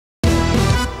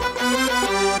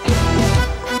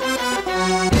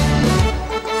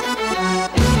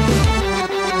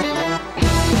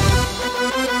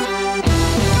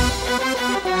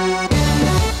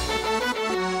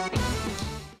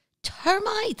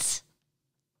Termites.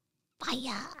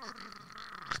 Fire.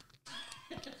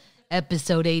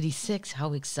 Episode 86.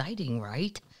 How exciting,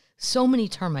 right? So many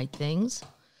termite things.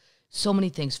 So many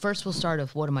things. First, we'll start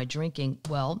with what am I drinking?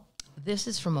 Well, this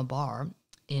is from a bar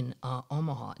in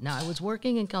Omaha. Now, I was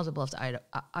working in Council Bluffs,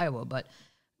 Iowa, but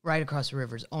right across the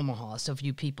river is Omaha. So if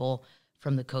you people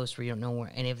from the coast where you don't know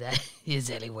where any of that is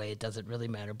anyway, it doesn't really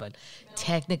matter. But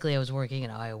technically, I was working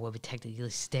in Iowa, but technically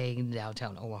staying in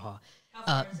downtown Omaha.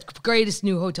 Greatest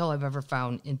new hotel I've ever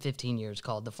found in 15 years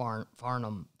called the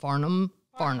Farnam.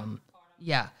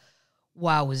 Yeah.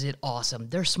 Wow, was it awesome.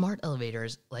 They're smart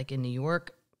elevators. Like in New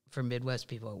York, for Midwest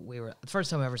people, the first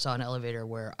time I ever saw an elevator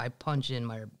where I punch in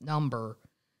my number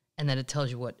and then it tells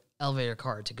you what elevator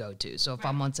car to go to. So if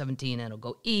I'm on 17, it'll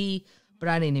go E, but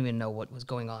I didn't even know what was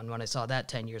going on when I saw that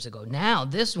 10 years ago. Now,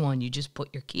 this one, you just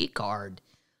put your key card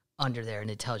under there and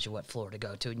it tells you what floor to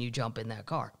go to and you jump in that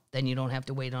car. Then you don't have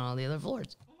to wait on all the other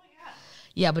floors. Oh my God.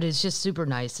 Yeah, but it's just super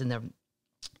nice. And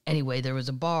anyway, there was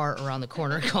a bar around the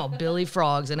corner called Billy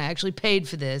Frogg's, and I actually paid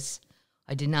for this.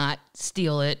 I did not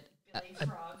steal it. Billy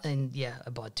Frogg's. And yeah,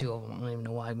 I bought 2 of them. I don't even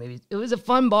know why. Maybe it was a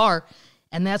fun bar.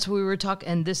 And that's what we were talking.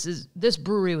 And this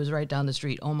brewery was right down the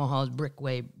street, Omaha's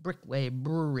Brickway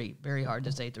Brewery. Very hard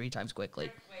to say 3 times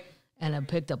quickly. And I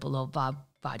picked up a little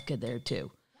vodka there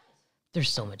too. There's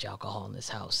so much alcohol in this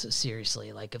house. So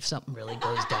seriously, like if something really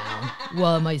goes down.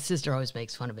 Well, my sister always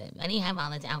makes fun of it. What do you have all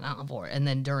this alcohol for? And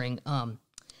then during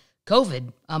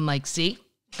COVID, I'm like, see,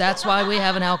 that's why we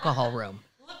have an alcohol room.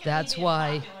 That's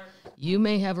why you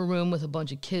may have a room with a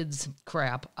bunch of kids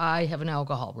crap. I have an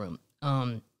alcohol room.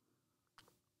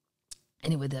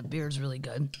 Anyway, that beer is really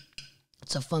good.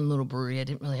 It's a fun little brewery. I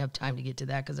didn't really have time to get to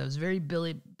that because I was very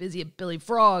busy at Billy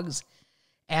Frogg's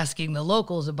asking the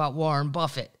locals about Warren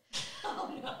Buffett. Oh,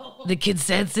 no. The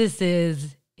consensus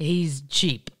is he's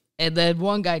cheap. And then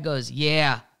one guy goes,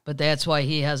 yeah, but that's why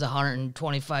he has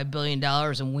 $125 billion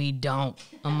and we don't.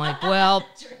 I'm like, well,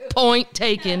 point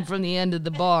taken from the end of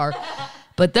the bar.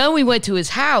 But then we went to his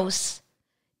house.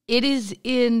 It is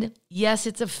yes,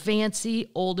 it's a fancy,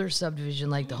 older subdivision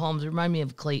like the homes. Remind me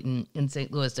of Clayton in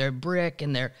St. Louis. They're brick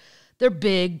and they're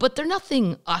big, but they're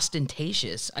nothing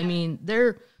ostentatious. I mean,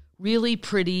 they're really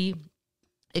pretty.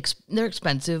 They're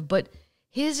expensive, but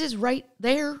his is right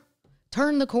there.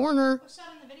 Turn the corner. What's that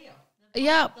in the video?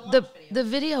 The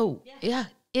video. Yeah.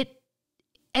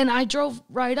 And I drove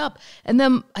right up. And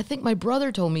then I think my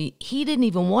brother told me he didn't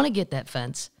even want to get that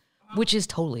fence, which is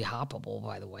totally hoppable,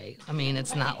 by the way. I mean,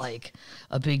 it's not like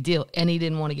a big deal. And he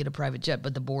didn't want to get a private jet,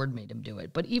 but the board made him do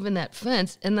it. But even that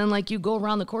fence, and then like you go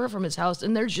around the corner from his house,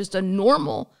 and there's just a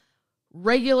normal,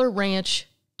 regular ranch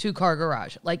 2-car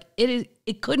garage. Like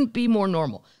it couldn't be more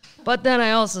normal. But then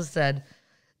I also said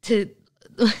to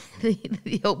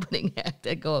the opening act,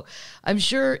 I'm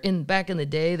sure back in the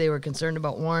day they were concerned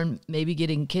about Warren maybe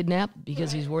getting kidnapped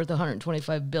because he's worth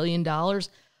 $125 billion.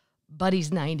 But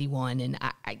he's 91, and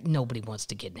nobody wants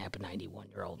to kidnap a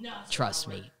 91-year-old. No, trust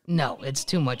me. No, it's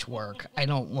too much work. I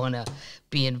don't want to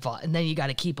be involved. And then you got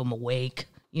to keep them awake.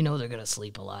 You know they're going to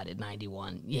sleep a lot at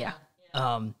 91. Yeah.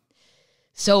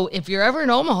 So if you're ever in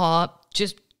Omaha,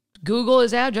 just Google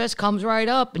his address, comes right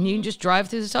up, and you can just drive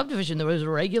through the subdivision. There was a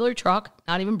regular truck,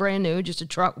 not even brand new, just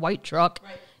a white truck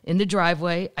in the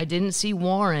driveway. I didn't see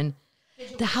Warren.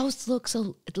 The house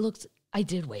I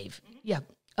did wave. Yeah.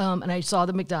 And I saw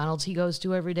the McDonald's he goes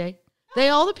to every day.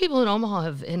 All the people in Omaha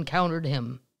have encountered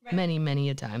him many, many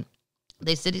a time.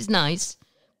 They said he's nice,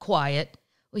 quiet.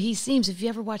 Well, he seems, if you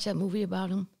ever watch that movie about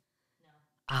him,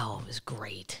 oh, it was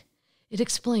great. It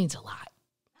explains a lot.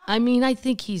 I mean, I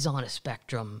think he's on a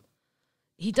spectrum.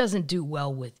 He doesn't do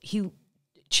well with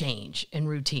change and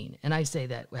routine. And I say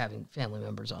that having family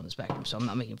members on the spectrum, so I'm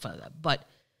not making fun of that. But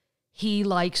he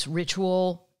likes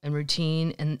ritual and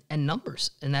routine and numbers,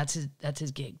 and that's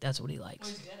his gig. That's what he likes. Oh,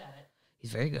 he's good at it.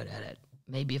 He's very good at it.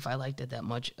 Maybe if I liked it that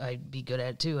much, I'd be good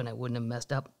at it too, and I wouldn't have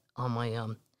messed up on my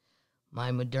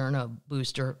Moderna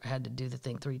booster. I had to do the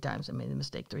thing 3 times. I made the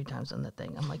mistake 3 times on the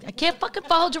thing. I'm like, I can't fucking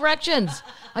follow directions.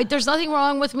 There's nothing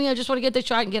wrong with me. I just want to get the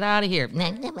shot and get out of here. You have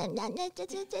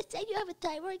a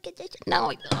thyroid condition?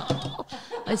 No.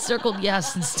 I circled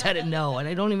yes instead of no, and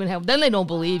I don't even have. Then they don't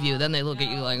believe you. Then they look at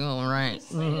you like, oh, all right.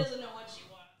 He doesn't know what she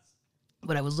wants.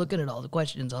 But I was looking at all the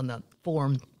questions on the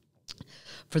form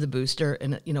for the booster,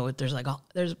 and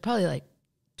there's probably like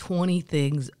 20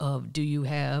 things of do you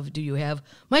have?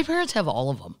 My parents have all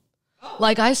of them. Oh.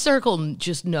 Like I circled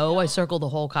just no, I circled the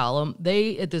whole column.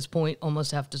 They at this point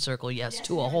almost have to circle yes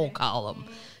to a whole column.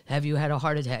 Mm-hmm. Have you had a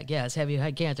heart attack? Yes. Have you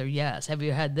had cancer? Yes. Have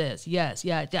you had this? Yes.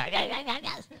 Yeah.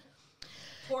 Yes.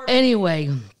 Anyway,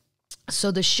 So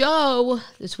the show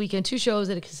this weekend, 2 shows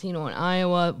at a casino in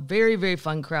Iowa, very, very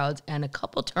fun crowds, and a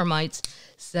couple termites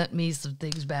sent me some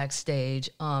things backstage.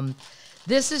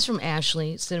 This is from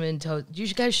Ashley, Cinnamon Toast. You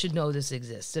guys should know this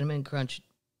exists. Cinnamon Crunch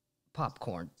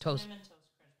popcorn. Toast Cinnamon Toast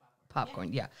Crunch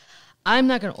popcorn, yeah. I'm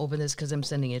not going to open this because I'm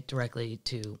sending it directly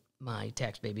to my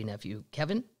tax baby nephew,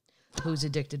 Kevin, who's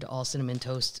addicted to all Cinnamon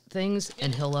Toast things,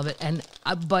 and he'll love it. And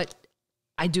but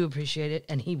I do appreciate it,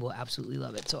 and he will absolutely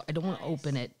love it. So I don't want to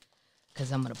open it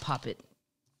because I'm going to pop it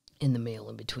in the mail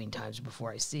in between times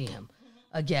before I see him.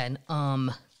 Again,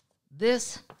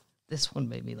 this one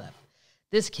made me laugh.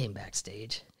 This came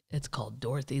backstage. It's called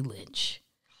Dorothy Lynch.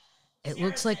 It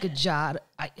looks like a giant.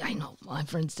 I know my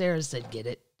friend Sarah said get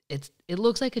it. It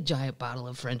looks like a giant bottle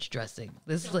of French dressing.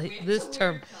 This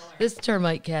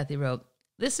termite Kathy wrote.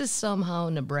 This is somehow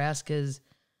Nebraska's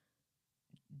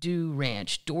Dew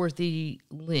Ranch. Dorothy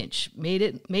Lynch made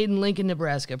in Lincoln,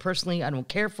 Nebraska. Personally, I don't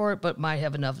care for it, but might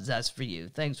have enough zest for you.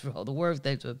 Thanks for all the work.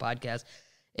 Thanks for the podcast.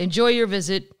 Enjoy your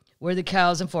visit, where the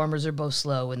cows and farmers are both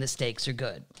slow and the steaks are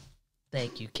good.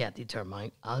 Thank you, Kathy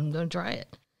Termite. I'm going to try it.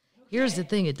 Okay. Here's the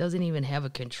thing. It doesn't even have a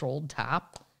controlled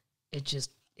top.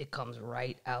 It comes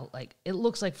right out. Like, it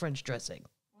looks like French dressing.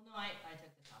 Well, no, I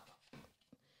took the top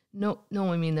off.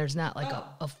 No, I mean, there's not like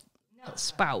a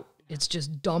spout. It's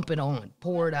just dump it on.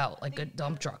 Pour it out like a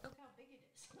dump truck. Look how big it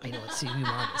is. I know, it's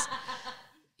humongous.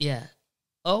 Yeah.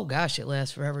 Oh, gosh, it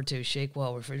lasts forever, too. Shake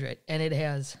while refrigerate. And it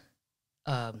has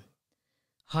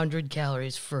 100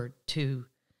 calories for 2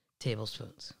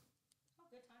 tablespoons.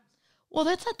 Well,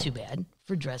 that's not too bad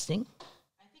for dressing.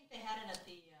 I think they had it at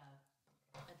the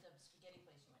spaghetti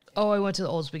place you went to. Oh, I went to the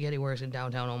Old Spaghetti Works in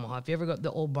downtown Omaha. If you ever go to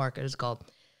the Old Market, it's called.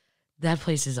 That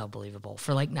place is unbelievable.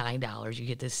 For like $9, you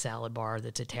get this salad bar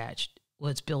that's attached.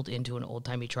 Well, it's built into an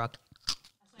old-timey truck. I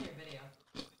saw your video.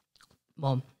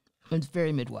 Well, it's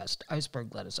very Midwest.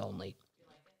 Iceberg lettuce only. You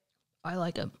like it? I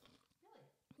like it. Really?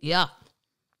 Yeah. Wow.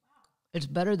 It's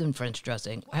better than French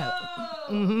dressing.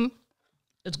 Whoa!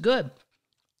 It's good.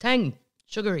 Tang.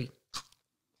 Sugary.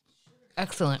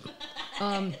 Excellent.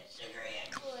 Sugary,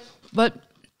 excellent. But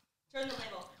Turn the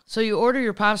label. so you order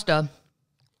your pasta,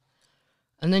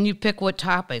 and then you pick what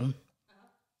topping.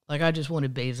 Like, I just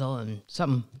wanted basil and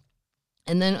something.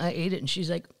 And then I ate it, and she's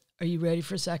like, "Are you ready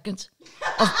for seconds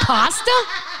of pasta?"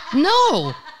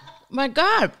 No. My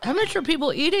God. How much are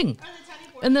people eating?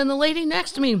 And then the lady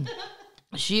next to me,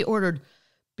 she ordered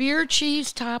beer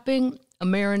cheese topping, a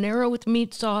marinara with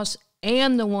meat sauce,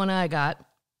 and the one I got,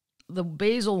 the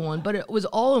basil one, but it was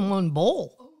all in one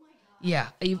bowl. Oh, my God.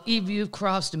 Yeah. You've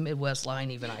crossed a Midwest line,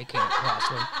 even I can't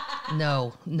cross one.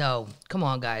 No. Come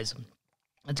on, guys.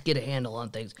 Let's get a handle on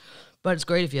things. But it's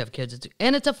great if you have kids.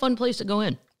 And it's a fun place to go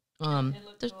in. It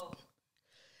looks cool.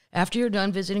 After you're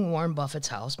done visiting Warren Buffett's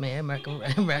house, may I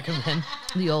recommend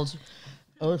the old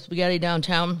spaghetti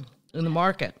downtown in the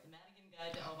market. The Madigan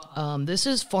Guide to Omaha. This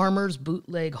is Farmer's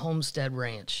Bootleg Homestead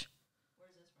Ranch.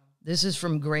 Where's this from? This is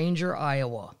from Granger,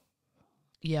 Iowa.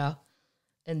 Yeah.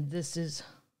 And this is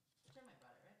Termite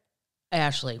brought it, right?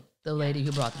 Ashley, the lady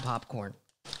who brought the popcorn.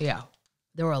 Yeah.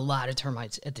 There were a lot of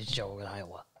termites at the show in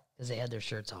Iowa because they had their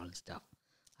shirts on and stuff.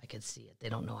 I could see it. They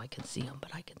don't know I can see them,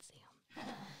 but I can see them.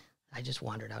 I just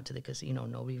wandered out to the casino.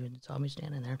 Nobody even saw me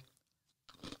standing there.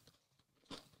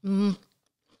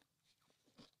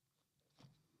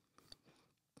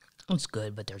 It's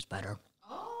good, but there's better.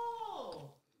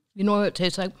 Oh. You know what it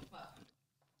tastes like? What?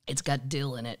 It's got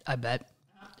dill in it, I bet.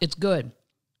 It's good.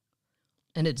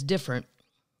 And it's different.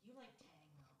 You like tang,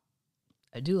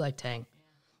 though. I do like tang. Yeah.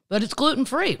 But it's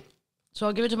gluten-free. So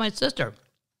I'll give it to my sister.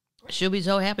 She'll be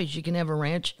so happy she can have a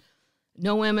ranch.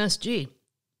 No MSG.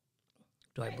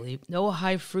 Do I believe? No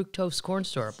high fructose corn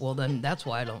syrup. Well, then that's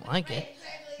why I don't like it.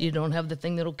 Exactly. You don't have the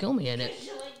thing that'll kill me in it.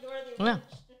 You like Dorothy Yeah. Lynch.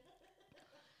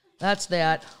 That's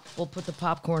that. We'll put the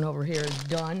popcorn over here. It's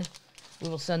done. We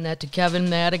will send that to Kevin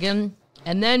Madigan.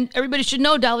 And then everybody should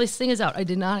know Dolly's thing is out. I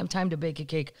did not have time to bake a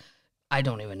cake. I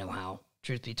don't even know how.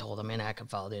 Truth be told, I mean, I can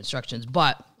follow the instructions.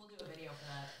 But We'll do a video for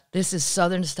that. this is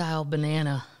Southern-style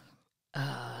banana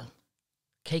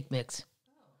cake mix.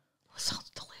 Oh, it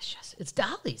sounds delicious. It's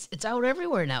Dolly's. It's out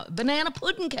everywhere now. Banana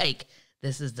pudding cake.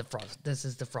 This is the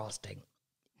frosting.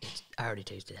 I already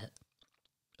tasted it.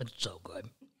 It's so good.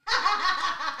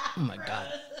 Oh my God.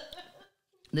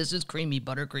 This is creamy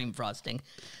buttercream frosting.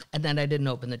 And then I didn't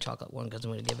open the chocolate one because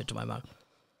I'm going to give it to my mom.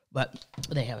 But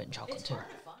they have it in chocolate It's too. hard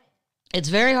to find. It's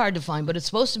very hard to find, but it's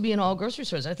supposed to be in all grocery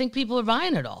stores. I think people are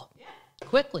buying it all. Yeah.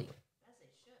 Quickly. As they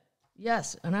should.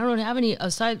 Yes, and I don't have any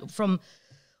aside from,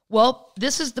 well,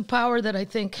 this is the power that I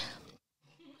think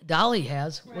Dolly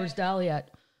has. Where's Dolly at?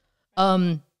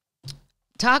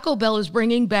 Taco Bell is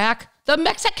bringing back the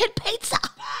Mexican pizza.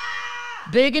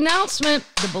 Big announcement.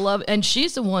 The beloved, and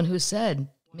she's the one who said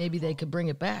maybe they could bring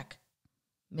it back.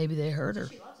 Maybe they heard her.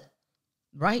 She loves it.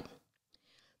 Right.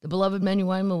 The beloved menu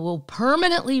item will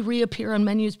permanently reappear on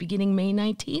menus beginning May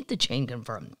 19th, the chain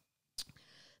confirmed.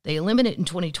 They eliminated it in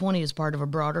 2020 as part of a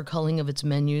broader culling of its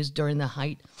menus during the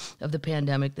height of the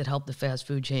pandemic that helped the fast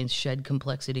food chains shed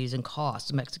complexities and costs.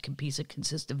 The Mexican pizza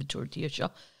consists of a tortilla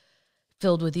shell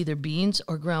filled with either beans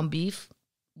or ground beef.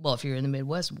 Well, if you're in the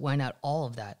Midwest, why not all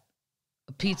of that?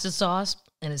 A pizza sauce,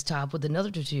 and it's topped with another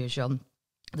tortilla shell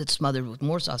that's smothered with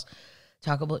more sauce.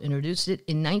 Taco Bell introduced it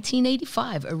in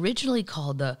 1985, originally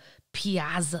called the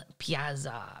Piazza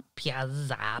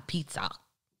Pizza.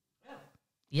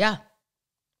 Yeah.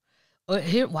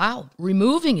 Here, wow,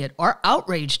 removing it are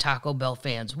outraged Taco Bell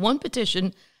fans. One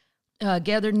petition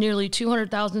gathered nearly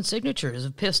 200,000 signatures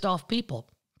of pissed off people.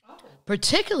 Oh.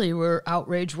 Particularly were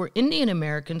outraged were Indian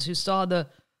Americans who saw the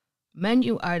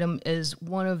menu item as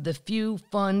one of the few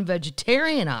fun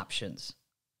vegetarian options.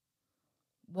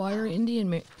 Why are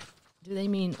Indian? Do they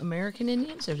mean American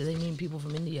Indians or do they mean people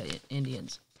from India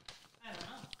Indians? I don't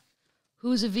know.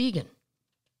 Who's a vegan?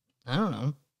 I don't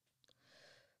know.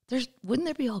 Wouldn't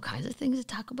there be all kinds of things at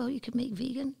Taco Bell you could make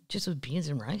vegan? Just with beans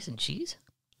and rice and cheese?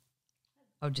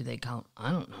 Or do they count? I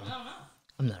don't know. I don't know.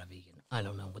 I'm not a vegan. I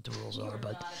don't know what the rules are,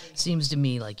 but it seems to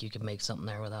me like you could make something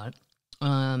there without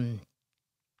it.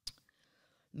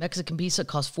 Mexican pizza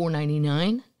costs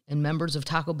 $4.99, and members of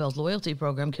Taco Bell's loyalty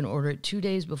program can order it 2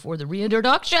 days before the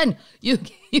reintroduction. You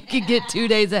can get 2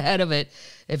 days ahead of it.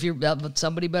 If you're,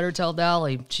 somebody better tell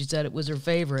Dolly. She said it was her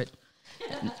favorite.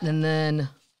 And then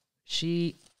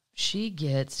she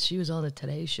was on the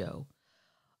Today Show.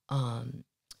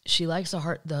 She likes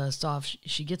the soft,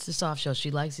 she gets the soft shell. She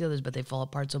likes the others, but they fall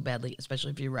apart so badly,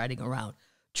 especially if you're riding around.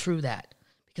 True that.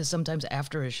 Because sometimes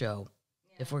after a show,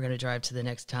 if we're going to drive to the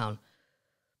next town,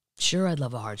 sure, I'd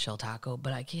love a hard shell taco,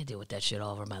 but I can't deal with that shit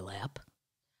all over my lap.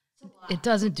 It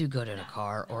doesn't do good in a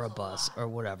car or a bus or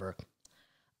whatever.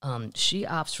 She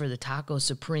opts for the Taco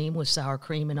Supreme with sour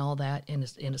cream and all that in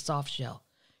a soft shell.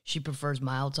 She prefers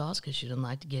mild sauce because she doesn't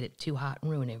like to get it too hot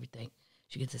and ruin everything.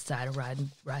 She gets a side of rice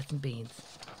and beans.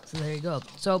 So there you go.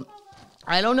 So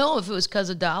I don't know if it was because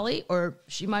of Dolly or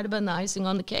she might have been the icing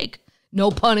on the cake. No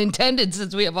pun intended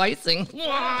since we have icing. Oh,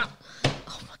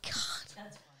 my God.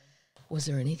 That's funny. Was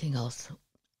there anything else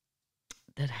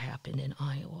that happened in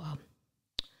Iowa?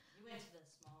 You went to the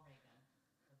small ray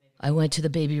gun. I went to the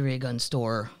baby ray gun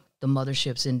store, the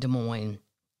mothership's in Des Moines,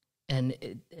 and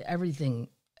everything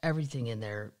in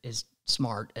there is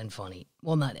smart and funny.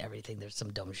 Well, not everything. There's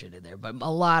some dumb shit in there, but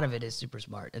a lot of it is super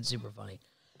smart and super funny.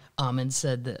 And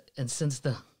since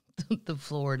the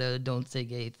Florida don't say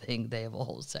gay thing, they have a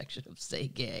whole section of say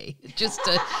gay just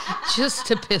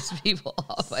to piss people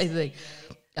off. I think.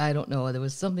 I don't know. There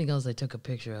was something else I took a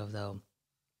picture of though.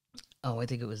 Oh, I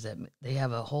think it was that they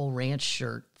have a whole ranch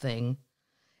shirt thing.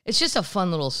 It's just a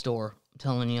fun little store. I'm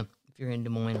telling you, if you're in Des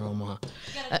Moines or Omaha.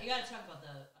 You gotta talk about the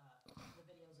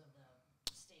videos of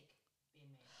the steak being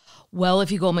made. Well,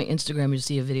 if you go on my Instagram, you'll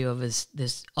see a video of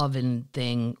this oven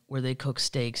thing where they cook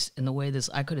steaks. And the way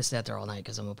I could have sat there all night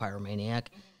because I'm a pyromaniac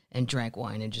and drank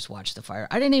wine and just watched the fire.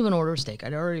 I didn't even order a steak.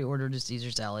 I'd already ordered a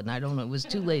Caesar salad, and I don't know. It was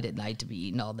too late at night to be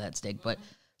eating all that steak, but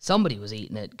somebody was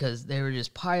eating it because they were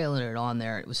just piling it on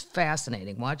there. It was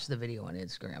fascinating. Watch the video on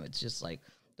Instagram. It's just like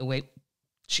the way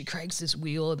she cranks this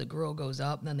wheel, the grill goes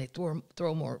up, and then they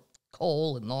throw more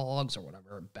coal and logs or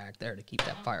whatever back there to keep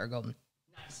that fire going.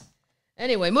 Nice.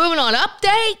 Anyway, moving on.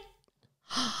 Update.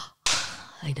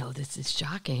 I know this is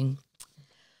shocking,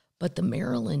 but the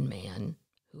Maryland man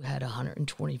who had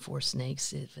 124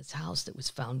 snakes at his house that was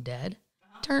found dead,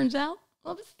 turns out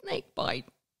of a snake bite.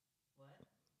 What?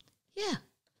 Yeah.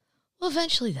 Well,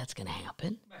 eventually that's going to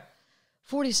happen. Right.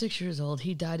 46 years old,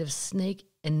 he died of snake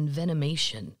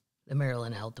envenomation, the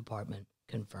Maryland Health Department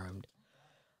confirmed.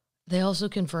 They also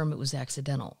confirmed it was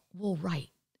accidental. Well, right.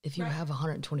 If you have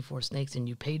 124 snakes and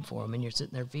you paid for them and you're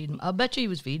sitting there feeding them, I'll bet you he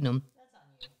was feeding them.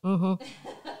 That's on you.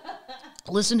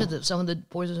 Listen to some of the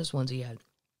poisonous ones he had.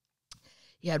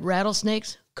 He had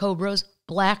rattlesnakes, cobras,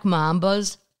 black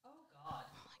mambas. Oh, God.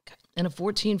 Oh my God. And a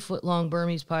 14-foot-long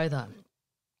Burmese python.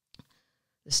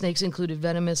 The snakes included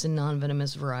venomous and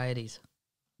non-venomous varieties.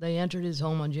 They entered his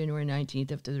home on January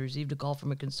 19th after they received a call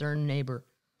from a concerned neighbor.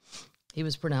 He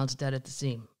was pronounced dead at the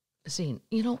scene.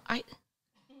 You know,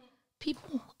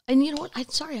 people, and you know what? I'm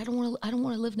sorry, I don't want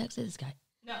to live next to this guy.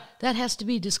 No. That has to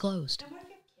be disclosed. And what if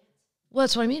you have kids? Well,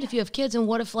 that's what I mean. If you have kids, and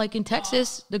what if, like in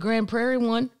Texas, the Grand Prairie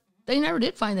one, they never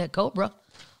did find that cobra.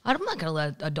 I'm not going to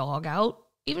let a dog out,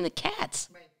 even the cats,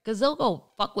 because they'll go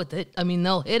fuck with it. I mean,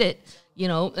 they'll hit it. You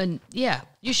know, and yeah,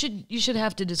 you should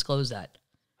have to disclose that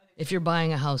if you're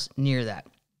buying a house near that.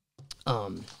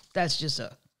 That's just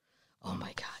oh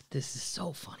my God, this is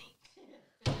so funny.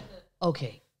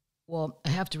 Okay, well, I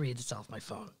have to read this off my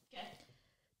phone. Okay.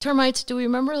 Termites, do we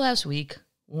remember last week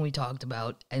when we talked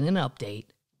about, in an update,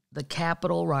 the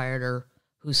Capitol rioter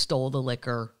who stole the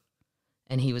liquor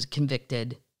and he was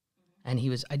convicted and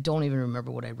I don't even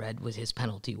remember what I read what his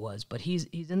penalty was, but he's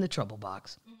in the trouble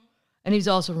box. And he's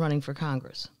also running for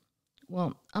Congress.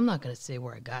 Well, I'm not going to say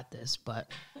where I got this,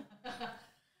 but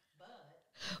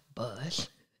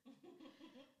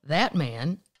that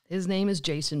man, his name is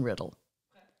Jason Riddle.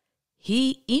 Okay.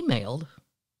 He emailed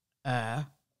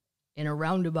in a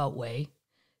roundabout way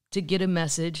to get a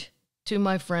message to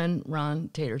my friend Ron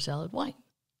Tater Salad White.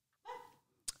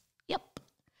 Yep.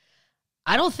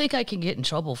 I don't think I can get in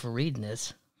trouble for reading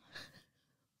this.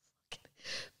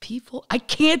 People, I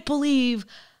can't believe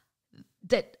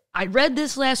that I read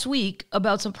this last week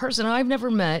about some person I've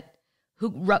never met who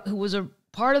was a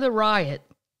part of the riot,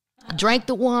 drank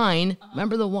the wine.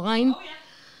 Remember the wine? Oh, yeah.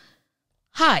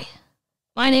 Hi,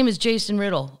 my name is Jason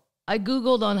Riddle. I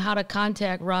Googled on how to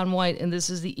contact Ron White, and this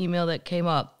is the email that came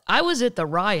up. I was at the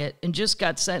riot and just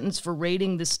got sentenced for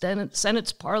raiding the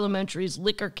Senate's parliamentary's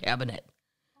liquor cabinet.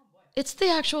 It's the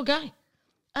actual guy.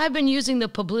 I've been using the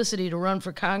publicity to run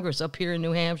for Congress up here in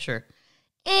New Hampshire.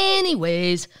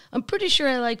 Anyways, I'm pretty sure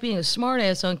I like being a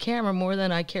smartass on camera more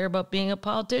than I care about being a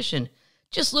politician.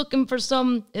 Just looking for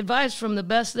some advice from the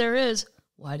best there is.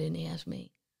 Why didn't he ask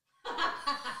me?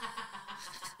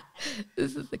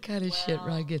 This is the kind of shit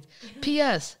Ron gets.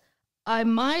 P.S. I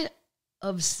might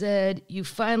have said you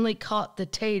finally caught the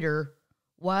tater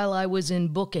while I was in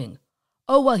booking.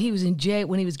 Oh, while he was in jail,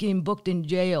 when he was getting booked in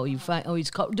jail, he's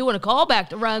doing a callback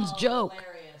to Ron's joke.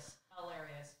 Hilarious.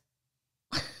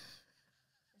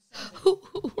 Who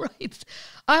writes?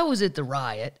 I was at the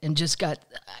riot and just got...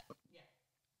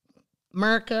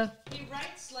 America. He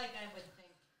writes like I would think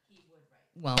he would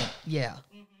write. Well, yeah.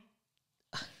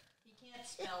 Mm-hmm. He can't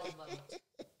spell them, and there's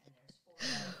 4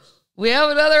 letters. We have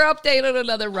another update on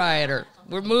another rioter.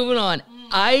 We're moving on.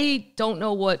 I don't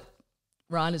know what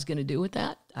Ron is going to do with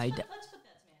that. Let's put that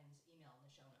man's email in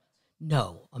the show notes.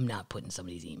 No, I'm not putting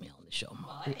somebody's email in the show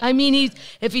notes. I mean,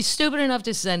 if he's stupid enough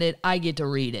to send it, I get to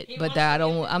read it. But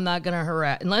I'm not going to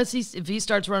harass if he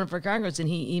starts running for Congress and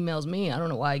he emails me. I don't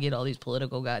know why I get all these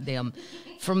political goddamn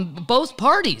from both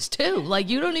parties too. Like,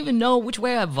 you don't even know which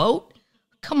way I vote.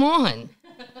 Come on.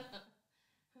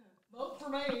 Vote for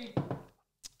me.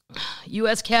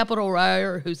 U.S. Capitol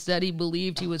rioter who said he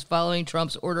believed he was following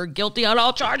Trump's order, guilty on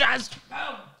all charges.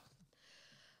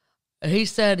 He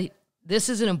said, this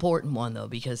is an important one, though,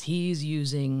 because he's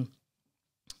using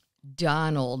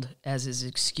Donald as his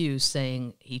excuse,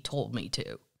 saying he told me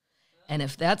to. And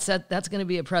if that's going to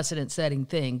be a precedent-setting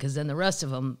thing, because then the rest of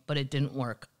them, but it didn't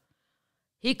work.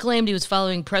 He claimed he was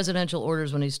following presidential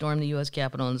orders when he stormed the U.S.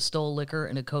 Capitol and stole liquor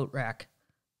in a coat rack.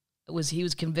 He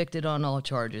was convicted on all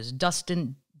charges.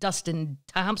 Dustin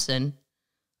Thompson,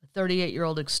 a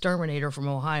 38-year-old exterminator from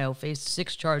Ohio, faced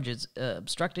 6 charges: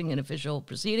 obstructing an official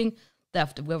proceeding,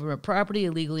 theft of government property,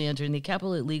 illegally entering the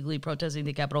Capitol, illegally protesting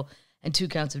the Capitol, and 2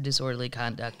 counts of disorderly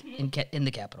conduct in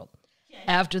the Capitol.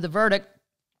 After the verdict,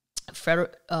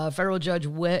 federal judge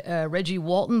Reggie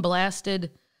Walton blasted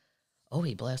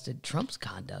Trump's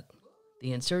conduct.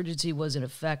 The insurgency was in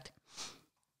effect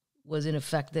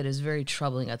that is very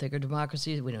troubling. I think our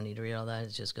democracy, we don't need to read all that.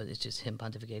 It's just him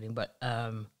pontificating. But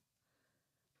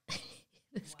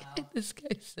this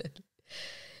guy said,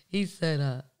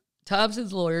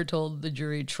 Thompson's lawyer told the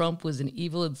jury Trump was an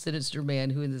evil and sinister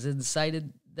man who has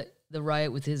incited the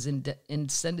riot with his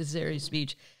incendiary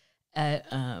speech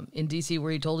in D.C.,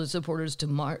 where he told his supporters to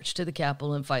march to the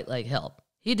Capitol and fight like hell.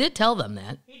 He did tell them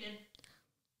that. He did.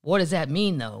 What does that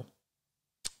mean, though?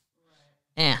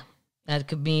 Right. That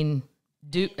could mean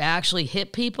actually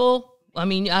hit people. I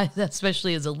mean,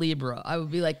 especially as a Libra, I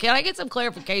would be like, can I get some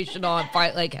clarification on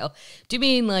fight like hell? Do you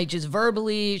mean like just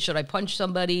verbally? Should I punch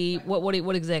somebody?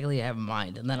 What exactly do you have in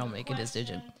mind? And then I'll make a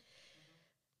decision.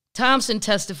 Thompson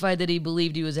testified that he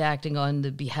believed he was acting on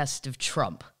the behest of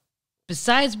Trump.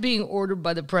 Besides being ordered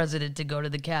by the president to go to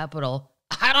the Capitol,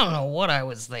 I don't know what I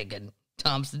was thinking,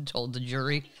 Thompson told the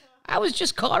jury. I was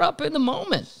just caught up in the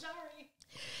moment. Sorry.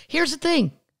 Here's the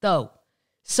thing, though.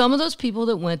 Some of those people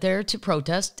that went there to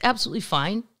protest, absolutely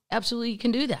fine. Absolutely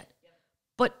can do that. Yep.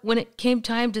 But when it came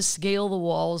time to scale the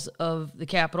walls of the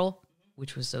Capitol,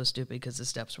 which was so stupid because the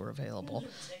steps were available,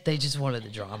 they just wanted the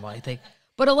drama, I think.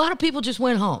 But a lot of people just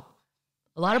went home.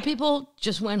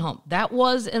 That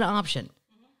was an option.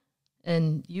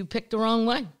 And you picked the wrong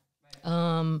way.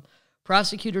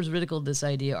 Prosecutors ridiculed this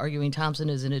idea, arguing Thompson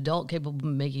is an adult capable of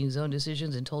making his own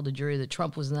decisions, and told the jury that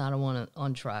Trump was not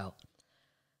on trial.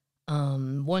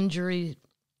 One juror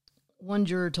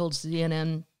told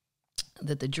CNN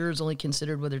that the jurors only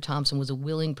considered whether Thompson was a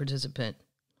willing participant,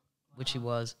 which he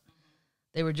was.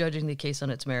 They were judging the case on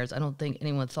its merits. I don't think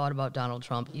anyone thought about Donald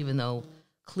Trump, even though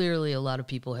clearly a lot of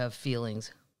people have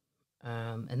feelings.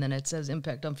 And then it says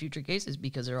impact on future cases,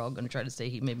 because they're all going to try to say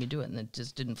he made me do it, and it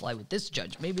just didn't fly with this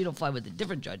judge. Maybe it'll fly with a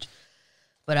different judge.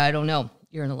 But I don't know.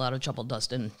 You're in a lot of trouble,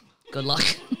 Dustin. Good luck.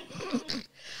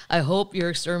 I hope your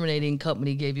exterminating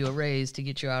company gave you a raise to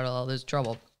get you out of all this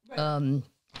trouble. Right.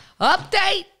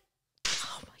 Update!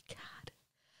 Oh, my God.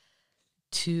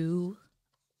 2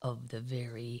 of the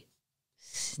very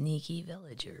sneaky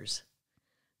villagers,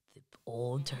 the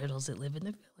old turtles that live in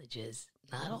the villages,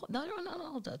 not all,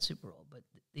 not super old, but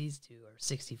these 2 are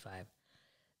 65.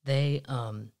 They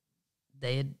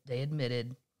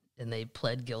admitted and they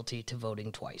pled guilty to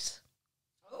voting twice.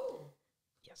 Oh,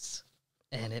 yes,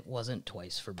 and it wasn't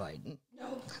twice for Biden.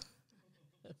 No.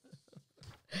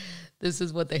 This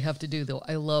is what they have to do, though.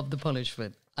 I love the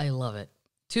punishment. I love it.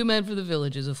 2 men from the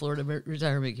Villages, a Florida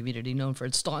retirement community known for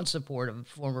its staunch support of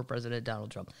former President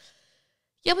Donald Trump.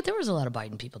 Yeah, but there was a lot of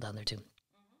Biden people down there, too.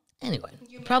 Anyway,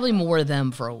 probably more of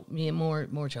them more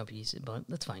Trumpies, but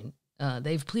that's fine.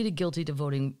 They've pleaded guilty to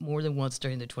voting more than once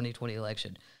during the 2020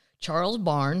 election. Charles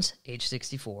Barnes, age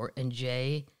 64, and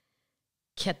Jay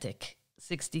Kettick,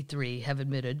 63, have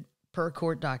admitted, per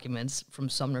court documents from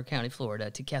Sumner County,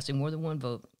 Florida, to casting more than one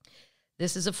vote.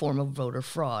 This is a form of voter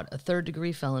fraud, a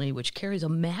third-degree felony which carries a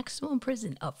maximum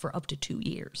prison for up to 2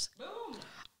 years. Boom.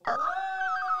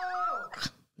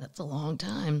 That's a long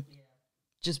time. Yeah.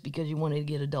 Just because you wanted to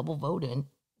get a double vote in.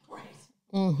 Right.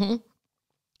 Mm-hmm.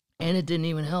 And it didn't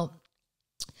even help.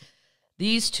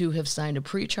 These 2 have signed a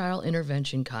pretrial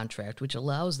intervention contract, which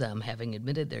allows them, having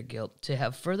admitted their guilt, to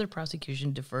have further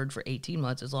prosecution deferred for 18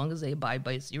 months as long as they abide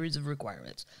by a series of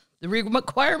requirements. The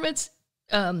requirements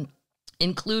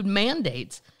include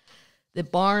mandates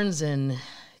that Barnes and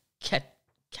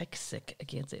Keksick, I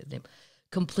can't say his name,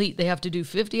 complete. They have to do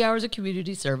 50 hours of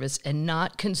community service and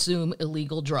not consume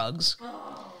illegal drugs.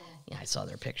 Oh. Yeah, I saw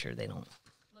their picture. They don't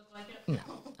look like it. No,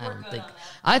 I don't think.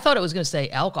 I thought it was going to say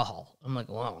alcohol. I'm like,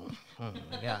 whoa, oh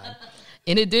my God.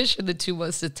 In addition, the 2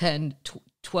 must attend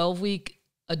 12-week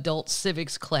adult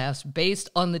civics class based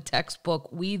on the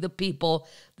textbook We the People,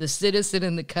 the Citizen,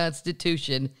 and the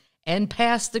Constitution, and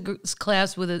pass the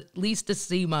class with at least a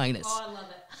C-. Oh, I love it.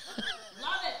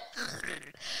 Love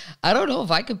it. I don't know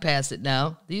if I could pass it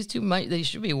now. These 2 they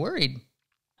should be worried.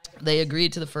 They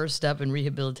agreed to the first step in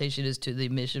rehabilitation is to the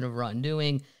admission of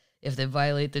wrongdoing. If they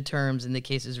violate the terms and the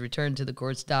case is returned to the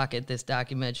court's docket, this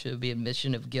document should be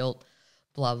admission of guilt,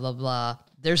 blah, blah, blah.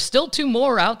 There's still 2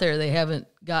 more out there they haven't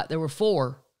got. There were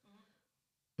 4.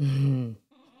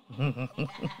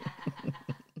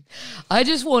 I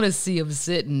just want to see them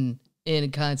sitting in a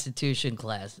Constitution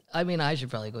class. I mean, I should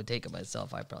probably go take it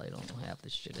myself. I probably don't know half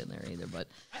this shit in there either, but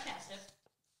I passed it.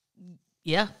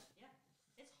 Yeah. Yeah.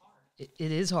 It's hard.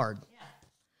 It is hard. Yeah.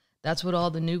 That's what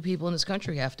all the new people in this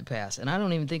country have to pass. And I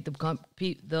don't even think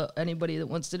anybody that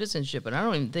wants citizenship, and I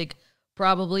don't even think,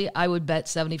 probably, I would bet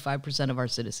 75% of our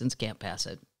citizens can't pass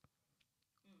it.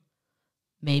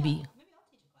 Maybe. Yeah, maybe I'll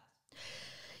teach a class.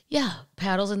 Yeah,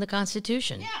 paddles in the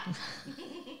Constitution. Yeah.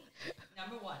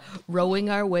 Number 1. Rowing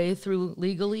our way through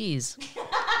legalese.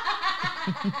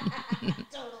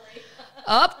 Totally.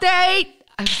 Update!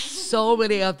 I have so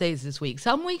many updates this week.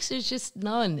 Some weeks there's just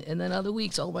none, and then other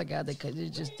weeks, oh my God,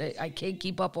 I can't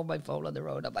keep up on my phone on the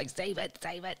road. I'm like, save it.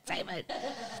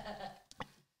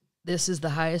 This is the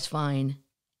highest fine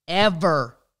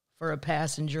ever for a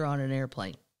passenger on an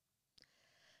airplane.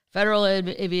 Federal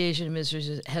Aviation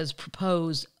Administration has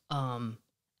proposed an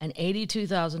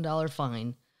 $82,000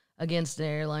 fine against an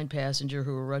airline passenger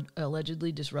who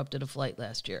allegedly disrupted a flight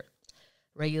last year.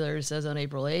 Regulator says on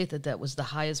April 8th that was the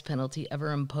highest penalty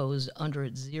ever imposed under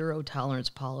its zero-tolerance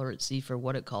policy for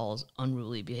what it calls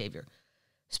unruly behavior.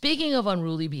 Speaking of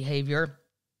unruly behavior,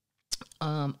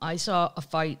 I saw a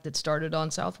fight that started on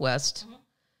Southwest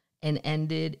and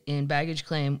ended in baggage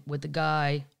claim with the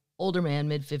guy, older man,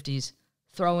 mid-50s,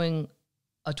 throwing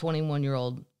a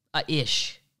 21-year-old,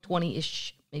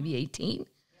 20-ish, maybe 18,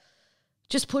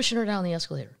 just pushing her down the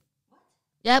escalator. What?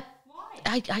 Yep.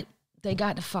 Why? They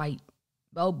got in a fight.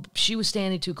 Oh, she was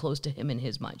standing too close to him in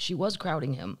his mind. She was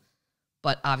crowding him,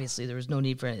 but obviously there was no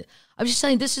need for anything. I'm just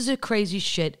saying, this is a crazy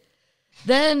shit.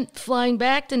 Then flying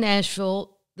back to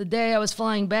Nashville, the day I was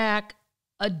flying back,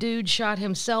 a dude shot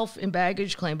himself in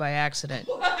baggage claim by accident.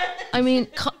 What? I mean,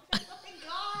 oh my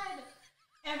God.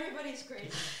 Everybody's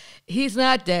crazy. He's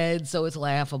not dead, so it's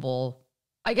laughable.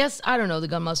 I guess, I don't know, the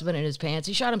gun must have been in his pants.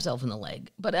 He shot himself in the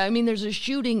leg. But, I mean, there's a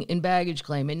shooting in baggage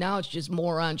claim, and now it's just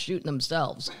morons shooting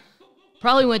themselves.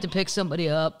 Probably went to pick somebody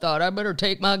up, thought, I better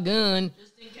take my gun.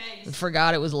 Just in case. And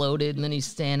forgot it was loaded, and then he's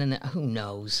standing there. Who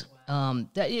knows?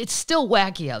 It's still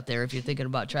wacky out there if you're thinking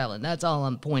about traveling. That's all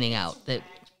I'm pointing out, that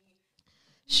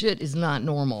shit is not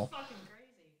normal. Fucking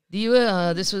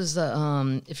crazy. This was,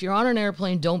 if you're on an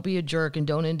airplane, don't be a jerk and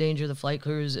don't endanger the flight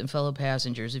crews and fellow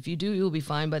passengers. If you do, you'll be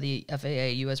fined by the FAA,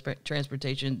 U.S.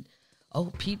 Transportation.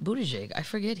 Oh, Pete Buttigieg. I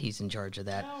forget he's in charge of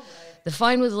that. All right. The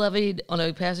fine was levied on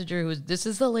a passenger who was, this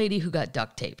is the lady who got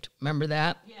duct taped. Remember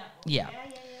that? Yeah. Yeah.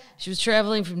 She was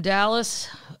traveling from Dallas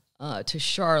to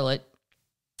Charlotte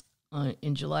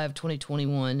in July of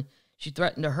 2021. She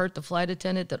threatened to hurt the flight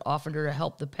attendant that offered her to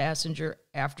help the passenger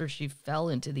after she fell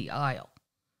into the aisle.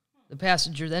 The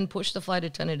passenger then pushed the flight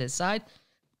attendant aside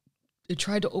and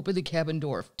tried to open the cabin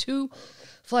door. 2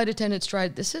 flight attendants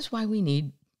tried. This is why we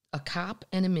need a cop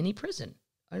and a mini prison.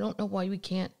 I don't know why we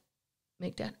can't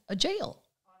make that a jail.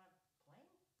 On a plane?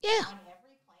 Yeah. On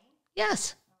every plane?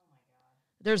 Yes. Oh my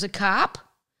God. There's a cop,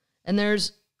 and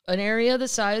there's an area the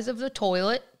size of the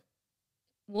toilet.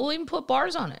 We'll even put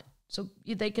bars on it so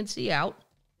they can see out.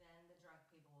 Then the drunk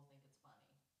people will think it's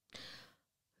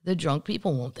funny. The drunk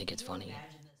people won't think it's funny.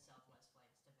 Imagine the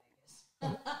Southwest flights to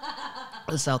Vegas.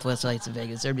 The Southwest Lights in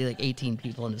Vegas, there'd be like 18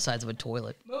 people on the sides of a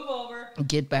toilet. Move over.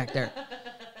 Get back there.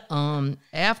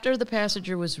 After the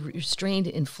passenger was restrained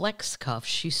in flex cuffs,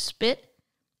 she spit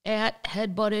at,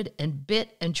 headbutted, and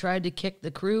bit and tried to kick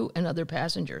the crew and other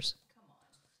passengers. Come on.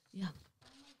 Yeah.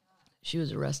 She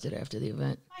was arrested after the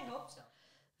event. I hope so.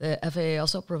 The FAA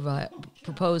also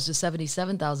proposed a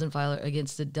 $77,000 fine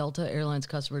against the Delta Airlines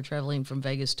customer traveling from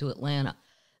Vegas to Atlanta.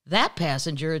 That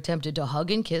passenger attempted to hug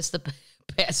and kiss the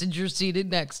passenger seated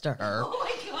next to her. Oh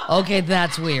my God. Okay,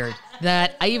 that's weird.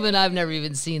 I've never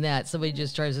even seen that. Somebody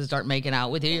just tries to start making out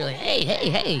with you. You're like, hey, hey,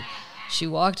 hey. She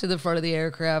walked to the front of the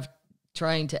aircraft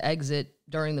trying to exit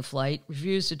during the flight,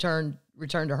 refused to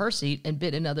return to her seat, and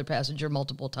bit another passenger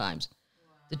multiple times.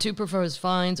 Wow. The 2 proposed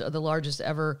fines are the largest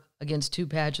ever against 2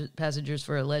 passengers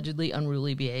for allegedly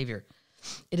unruly behavior.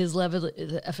 It is levied.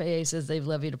 The FAA says they've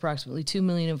levied approximately $2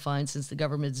 million in fines since the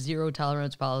government's zero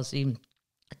tolerance policy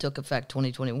took effect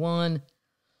 2021.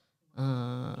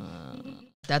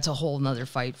 That's a whole nother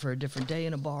fight for a different day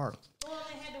in a bar. Well,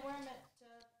 they had to wear them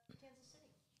at Kansas City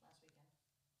last weekend.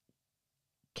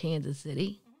 Kansas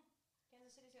City? Mm-hmm.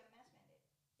 Kansas City's got a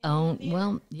mask mandate. Oh,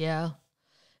 well, yeah.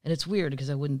 And it's weird because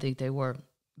I wouldn't think they were.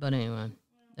 But anyway,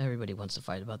 everybody wants to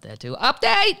fight about that too.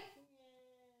 Update!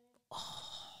 Oh,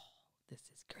 this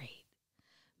is great.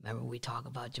 Remember we talk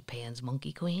about Japan's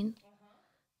monkey queen?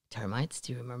 Termites,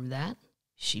 do you remember that?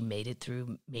 She made it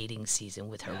through mating season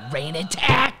with her reign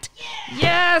intact.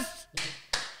 Yes!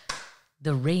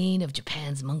 The reign of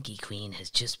Japan's monkey queen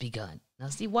has just begun. Now,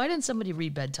 see, why didn't somebody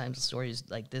read bedtime stories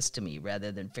like this to me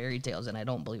rather than fairy tales? And I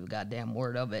don't believe a goddamn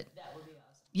word of it. That would be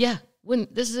awesome. Yeah,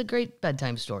 this is a great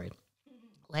bedtime story.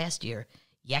 Last year,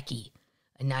 Yaki,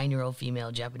 a 9-year-old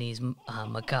female Japanese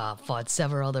macaw, fought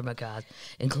several other macaws,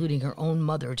 including her own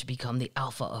mother, to become the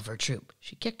alpha of her troop.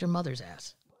 She kicked her mother's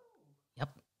ass. Yep.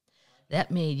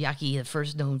 That made Yaki the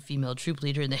first known female troop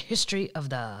leader in the history of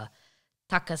the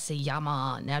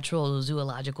Takaseyama Natural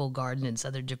Zoological Garden in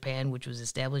southern Japan, which was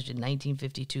established in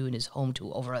 1952 and is home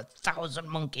to over 1,000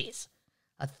 monkeys.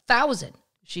 1,000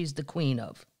 she's the queen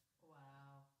of. Wow.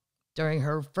 During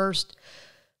her first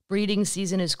breeding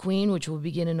season as queen, which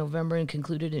began in November and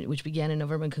concluded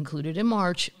in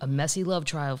March, a messy love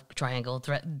triangle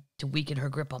threatened to weaken her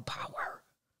grip on power,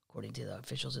 according to the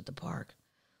officials at the park.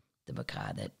 The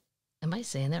macaw that, am I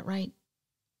saying that right?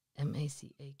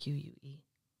 M-A-C-A-Q-U-E.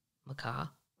 Macaw?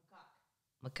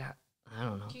 Macaw. I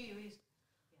don't know. Q-U-E's.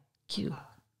 Q. Macaw.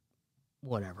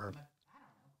 Whatever.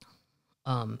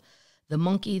 I don't know. The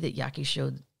monkey that Yaki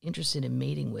showed interested in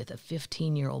mating with, a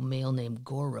 15-year-old male named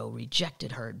Goro,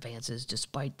 rejected her advances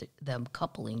despite them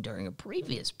coupling during a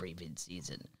previous breeding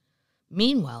season.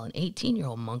 Meanwhile, an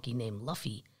 18-year-old monkey named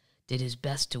Luffy did his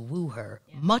best to woo her,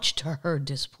 much to her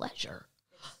displeasure.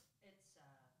 It's macaque.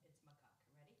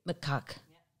 Ready? Macaque.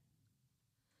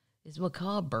 Yeah. Is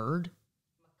macaw a bird?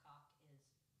 Macaque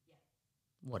is,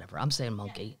 yeah. Whatever. I'm saying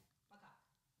monkey.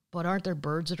 Macaque. But aren't there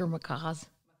birds that are macaws? Macaw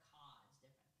is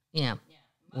different. Yeah.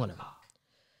 Yeah. Whatever. Macaque.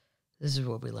 This is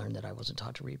what we learned, that I wasn't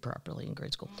taught to read properly in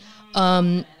grade school.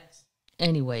 Mathematics.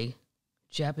 Anyway,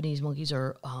 Japanese monkeys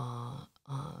are,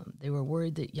 they were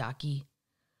worried that Yaki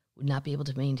would not be able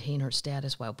to maintain her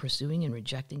status while pursuing and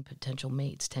rejecting potential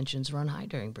mates. Tensions run high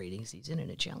during breeding season, and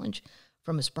a challenge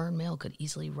from a sperm male could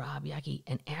easily rob Yaki,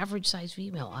 an average-sized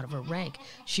female, out of her rank.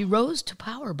 She rose to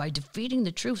power by defeating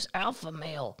the troop's alpha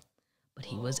male, but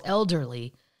he was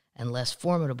elderly and less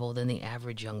formidable than the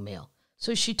average young male.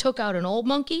 So she took out an old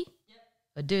monkey,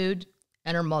 a dude,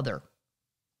 and her mother.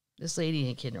 This lady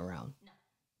ain't kidding around.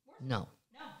 No,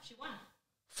 she won.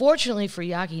 Fortunately for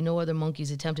Yaki, no other monkeys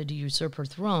attempted to usurp her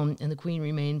throne, and the queen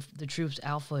remained the troop's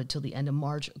alpha until the end of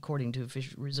March, according to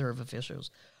reserve officials.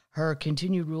 Her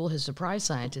continued rule has surprised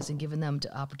scientists and given them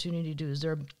the opportunity to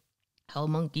observe how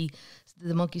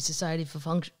the monkey society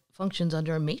functions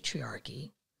under a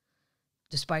matriarchy.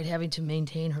 Despite having to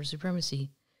maintain her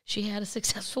supremacy, she had a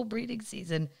successful breeding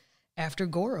season. After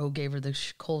Goro gave her the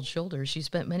cold shoulder, she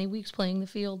spent many weeks playing the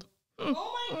field.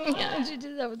 Oh my God. Yeah, she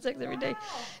did that with sex every day,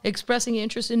 expressing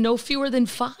interest in no fewer than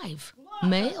 5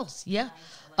 males. Yeah.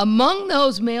 Among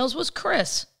those males was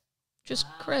Chris. Just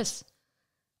Chris.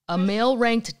 A male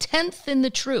ranked 10th in the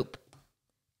troop.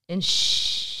 And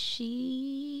Shikawa,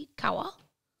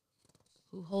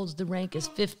 who holds the rank as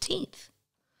 15th.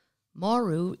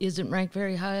 Maru isn't ranked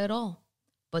very high at all,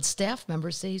 but staff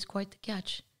members say he's quite the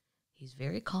catch. He's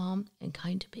very calm and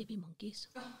kind to baby monkeys.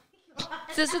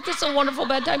 Isn't this a wonderful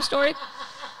bedtime story?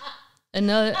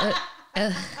 Another,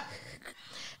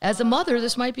 as a mother,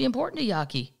 this might be important to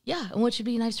Yaki. Yeah, I want you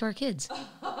to be nice to our kids.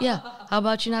 Yeah, how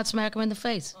about you not smack them in the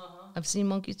face? I've seen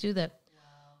monkeys do that.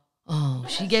 Oh,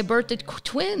 she gave birth to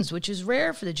twins, which is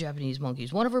rare for the Japanese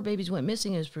monkeys. One of her babies went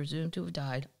missing and is presumed to have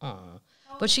died.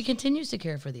 But she continues to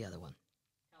care for the other one.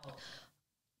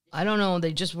 I don't know.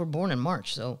 They just were born in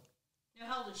March, so. Now,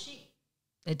 how old is she?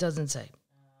 It doesn't say.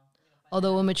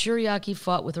 Although a mature Yaki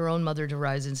fought with her own mother to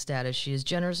rise in status, she is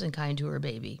generous and kind to her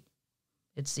baby.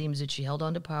 It seems that she held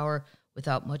on to power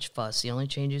without much fuss. The only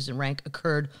changes in rank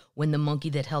occurred when the monkey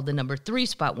that held the number 3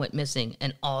 spot went missing,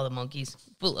 and all the monkeys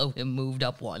below him moved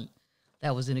up one.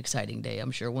 That was an exciting day,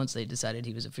 I'm sure, once they decided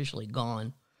he was officially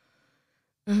gone.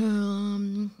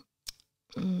 Then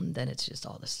it's just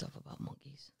all this stuff about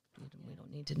monkeys. We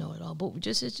don't need to know it all, but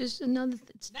it's just another.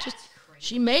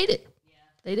 She made it. Yeah.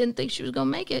 They didn't think she was gonna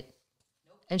make it,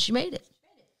 and she made it.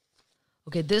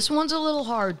 Okay, this one's a little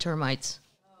hard, termites.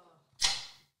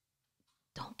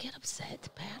 Don't get upset,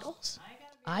 Paddles.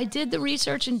 I did the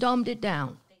research and dumbed it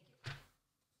down.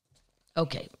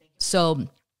 Okay, so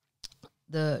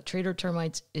the traitor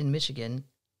termites in Michigan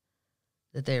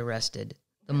that they arrested,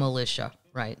 the militia,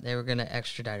 right? They were going to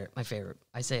extradite her. My favorite.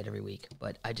 I say it every week,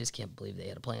 but I just can't believe they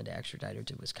had a plan to extradite her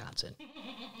to Wisconsin.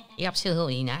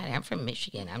 Absolutely not. I'm from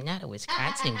Michigan. I'm not a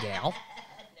Wisconsin gal.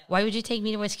 Why would you take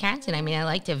me to Wisconsin? I mean, I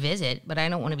like to visit, but I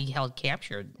don't want to be held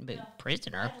captured,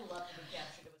 prisoner.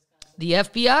 The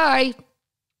FBI,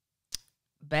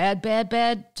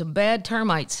 some bad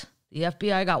termites. The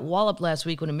FBI got walloped last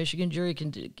week when a Michigan jury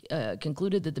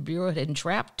concluded that the Bureau had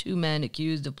entrapped 2 men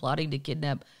accused of plotting to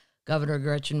kidnap Governor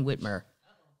Gretchen Whitmer.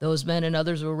 Those men and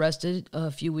others were arrested a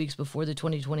few weeks before the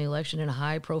 2020 election in a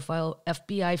high-profile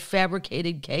FBI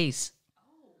fabricated case.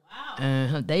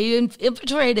 Oh, wow. They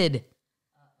infiltrated.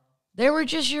 They were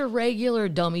just your regular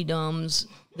dummy-dums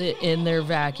in their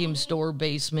vacuum store,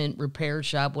 basement, repair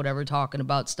shop, whatever, talking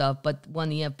about stuff. But when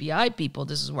the FBI people,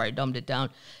 this is where I dumbed it down,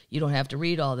 you don't have to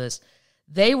read all this.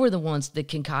 They were the ones that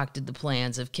concocted the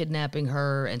plans of kidnapping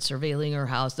her and surveilling her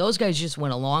house. Those guys just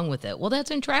went along with it. Well,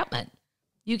 that's entrapment.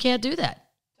 You can't do that.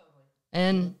 Totally.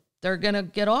 And they're going to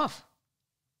get off.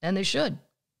 And they should.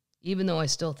 Even though I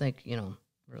still think,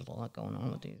 there's a lot going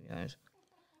on with these guys.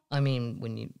 I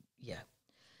mean,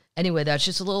 Anyway, that's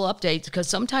just a little update because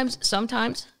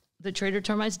sometimes the traitor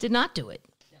termites did not do it.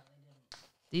 No, they didn't.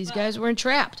 These guys were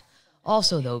entrapped.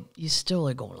 Also, though, you still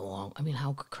are going along. I mean,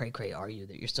 how cray-cray are you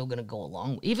that you're still going to go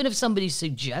along? Even if somebody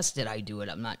suggested I do it,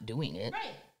 I'm not doing it. Right.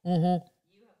 Mm-hmm.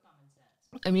 You have common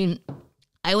sense. I mean,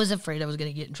 I was afraid I was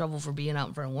going to get in trouble for being out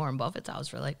in front of Warren Buffett's house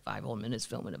for like 5 whole minutes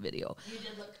filming a video. You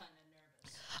did look kind of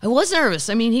nervous. I was nervous.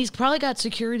 I mean, he's probably got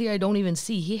security I don't even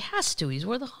see. He has to. He's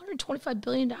worth $125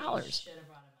 billion.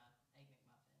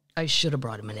 I should have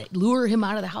brought him an egg. Lure him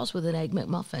out of the house with an Egg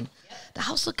McMuffin. Yep. The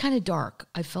house looked kind of dark.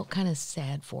 I felt kind of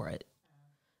sad for it.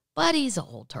 But he's a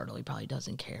old turtle. He probably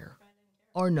doesn't care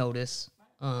or notice.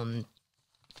 Update!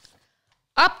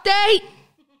 I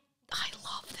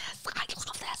love this.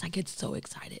 I get so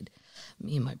excited.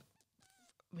 Me and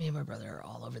my brother are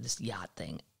all over this yacht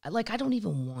thing. I don't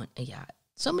even want a yacht.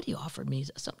 Somebody offered me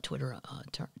some Twitter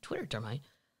termite.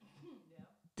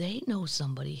 They know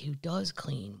somebody who does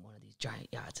clean one of these giant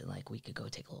yachts, and we could go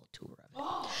take a little tour of it.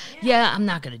 Oh, yeah, I'm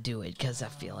not going to do it because I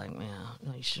feel like,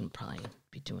 you shouldn't probably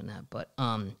be doing that. But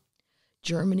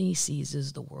Germany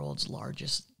seizes the world's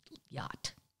largest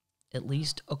yacht, at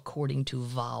least according to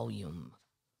volume.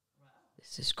 Wow.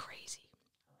 This is crazy.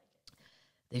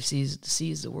 They've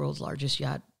seized the world's largest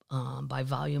yacht by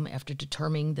volume after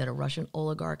determining that a Russian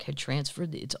oligarch had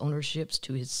transferred its ownerships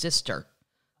to his sister,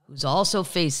 who's also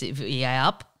facing,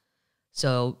 yep.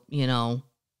 So,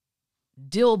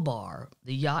 Dill Bar,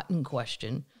 the yacht in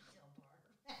question,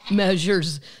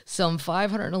 measures some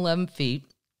 511 feet,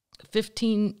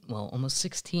 almost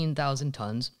 16,000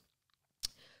 tons,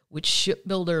 which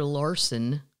shipbuilder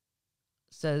Larson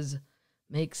says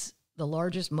makes the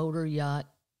largest motor yacht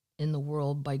in the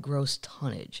world by gross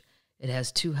tonnage. It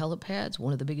has 2 helipads,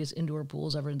 one of the biggest indoor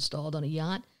pools ever installed on a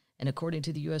yacht, and according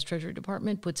to the U.S. Treasury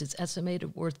Department, puts its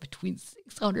estimated worth between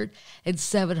 $600 and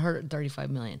 $735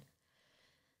 million.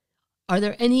 Are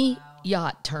there any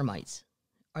yacht termites?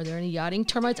 Are there any yachting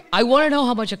termites? I want to know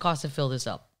how much it costs to fill this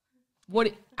up.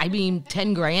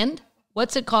 10 grand?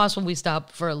 What's it cost when we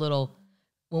stop for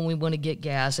when we want to get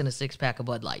gas and a 6-pack of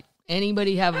Bud Light?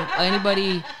 Anybody?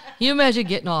 Can you imagine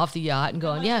getting off the yacht and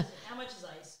going, How much is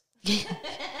ice?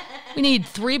 We need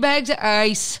 3 bags of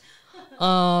ice.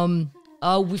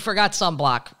 We forgot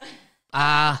sunblock.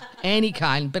 Any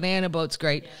kind. Banana boat's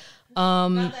great. Not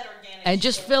that organic And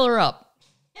just fill her up.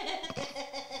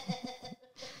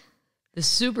 The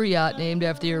super yacht, named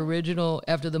after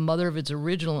the mother of its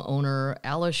original owner,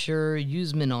 Alisher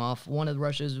Yuzmanov, one of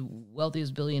Russia's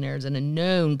wealthiest billionaires and a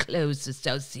known close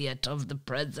associate of the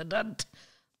president,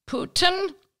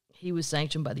 Putin. He was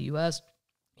sanctioned by the U.S.,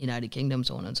 United Kingdom,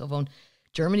 so on and so forth.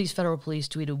 Germany's federal police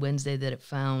tweeted Wednesday that it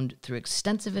found, through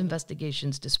extensive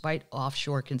investigations despite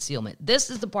offshore concealment. This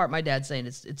is the part my dad's saying.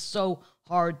 It's so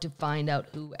hard to find out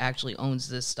who actually owns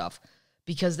this stuff,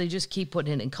 because they just keep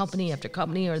putting it in company after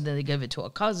company, or then they give it to a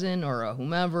cousin or a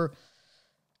whomever.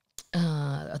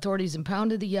 Authorities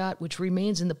impounded the yacht, which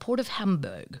remains in the port of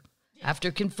Hamburg, after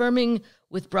confirming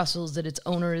with Brussels that its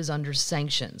owner is under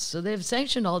sanctions. So they've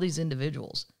sanctioned all these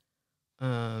individuals.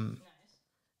 Nice.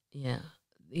 Yeah.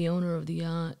 The owner of the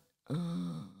yacht,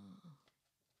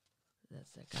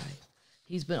 that's that guy.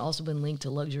 He's also been linked to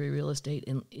luxury real estate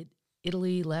in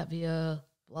Italy, Latvia,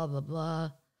 blah, blah,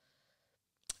 blah.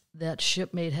 That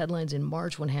ship made headlines in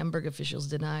March when Hamburg officials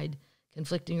denied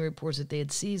conflicting reports that they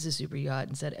had seized the super yacht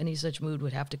and said any such move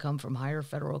would have to come from higher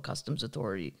federal customs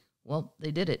authority. Well,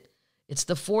 they did it. It's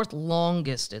the 4th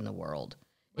longest in the world.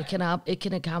 Right. It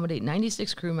can accommodate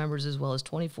 96 crew members as well as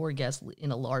 24 guests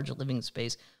in a large living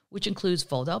space, which includes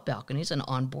fold-out balconies, an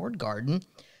onboard garden,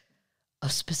 a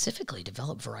specifically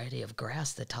developed variety of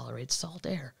grass that tolerates salt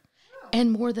air,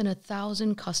 and more than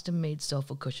 1,000 custom-made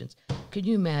sofa cushions. Could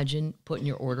you imagine putting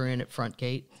your order in at front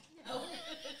gate? No.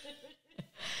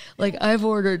 Like I've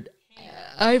ordered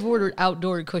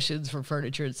outdoor cushions for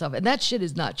furniture and stuff, and that shit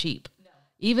is not cheap. No.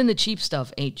 Even the cheap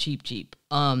stuff ain't cheap.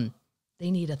 They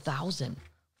need 1,000.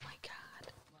 Oh my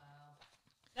God. Wow.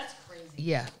 That's crazy.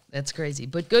 Yeah, that's crazy,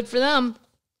 but good for them.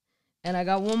 And I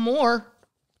got one more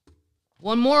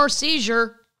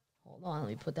seizure. Hold on, let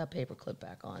me put that paper clip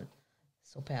back on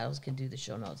so Paddles can do the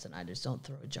show notes and I just don't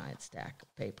throw a giant stack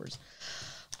of papers.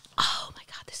 Oh my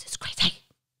God, this is crazy.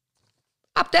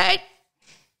 Update.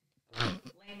 Lame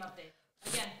update.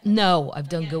 Again. No, I've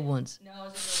done good ones.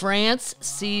 No, France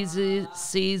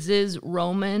seizes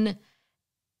Roman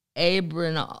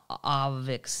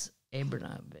Abramovich.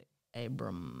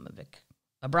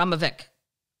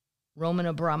 Roman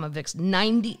Abramovich's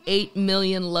 $98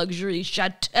 million luxury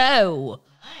chateau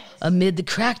amid the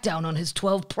crackdown on his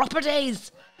 12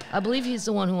 properties. I believe he's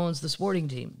the one who owns the sporting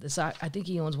team. I think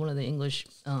he owns one of the English.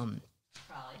 Probably.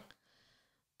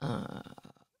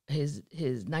 His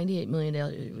 $98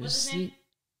 million What's his name?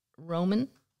 Roman.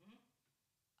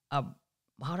 How'd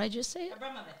I just say it?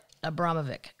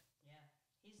 Abramovich. Yeah,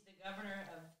 he's the governor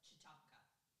of Chautauqua.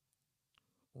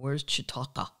 Where's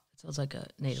Chautauqua? It sounds like a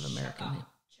Native American name.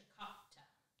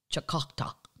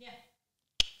 Chautauqua. Yeah.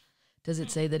 Does it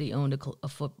say that he owned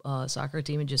a soccer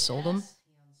team and just sold them? He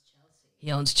owns Chelsea.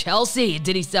 He owns Chelsea.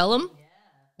 Did he sell them?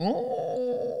 Yeah.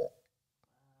 Oh.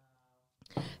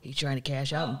 He's trying to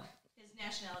cash out. His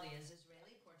nationality is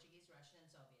Israeli, Portuguese, Russian,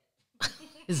 and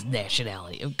Soviet. His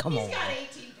nationality. Come on. He's got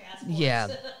 18 passports. Yeah.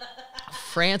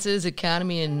 France's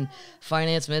economy and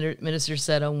finance minister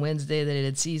said on Wednesday that it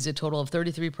had seized a total of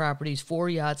 33 properties, 4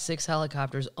 yachts, 6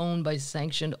 helicopters owned by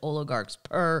sanctioned oligarchs,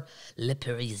 per Le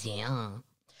Parisien.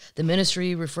 The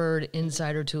ministry referred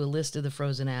insider to a list of the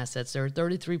frozen assets. There are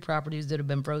 33 properties that have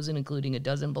been frozen, including a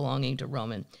dozen belonging to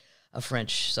Roman, a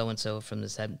French so-and-so from the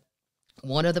said.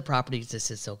 One of the properties,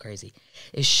 this is so crazy,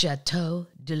 is Chateau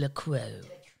de la Croix,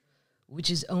 which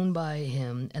is owned by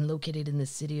him and located in the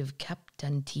city of Cap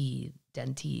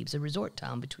d'Antibes, a resort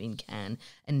town between Cannes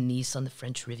and Nice on the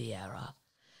French Riviera.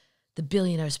 The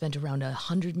billionaire spent around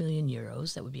 100 million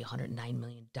euros, that would be $109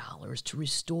 million, to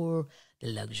restore the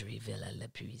luxury Villa La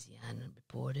Parisienne,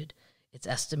 reported. It's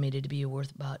estimated to be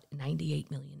worth about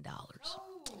 $98 million.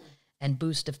 And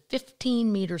boost a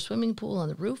 15-meter swimming pool on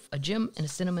the roof, a gym, and a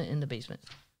cinema in the basement.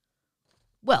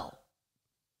 Well,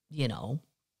 you know,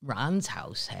 Ron's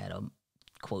house had a,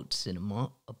 quote,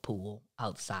 cinema, a pool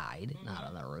outside, not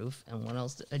on the roof. And what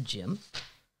else? A gym.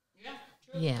 Yeah,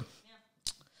 true. Yeah.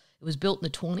 It was built in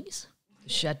the 20s. The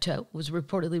chateau was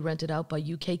reportedly rented out by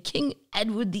UK King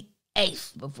Edward VIII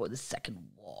before the Second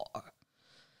War.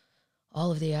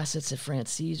 All of the assets that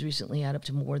France seized recently add up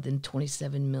to more than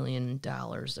 $27 million,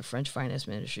 the French finance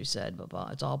ministry said.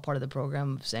 It's all part of the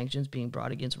program of sanctions being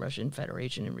brought against Russian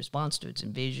Federation in response to its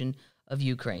invasion of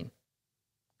Ukraine.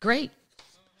 Great.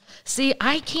 See,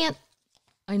 I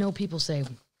know people say,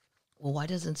 well, why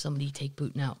doesn't somebody take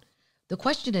Putin out? The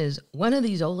question is, when are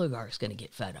these oligarchs going to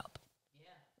get fed up?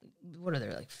 Yeah. What are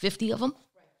there, like 50 of them?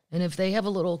 Right. And if they have a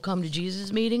little come to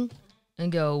Jesus meeting and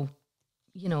go,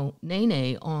 you know,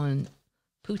 nay on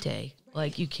Pute,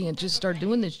 like you can't just start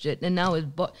doing this shit. And now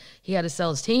he had to sell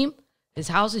his team, his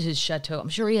houses, his chateau. I'm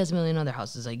sure he has a million other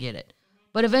houses, I get it.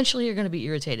 But eventually you're going to be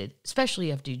irritated,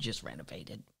 especially after you just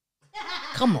renovated.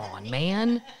 Come on,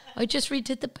 man. I just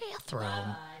redid the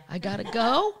bathroom. I got to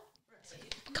go?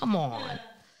 Come on.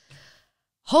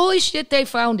 Holy shit, they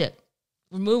found it.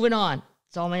 We're moving on.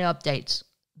 It's all my updates.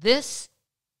 This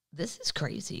is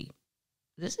crazy.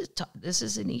 This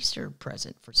is an Easter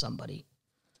present for somebody.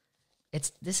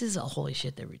 This is a holy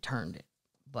shit, they returned it.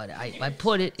 But I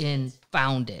put it in,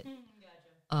 found it.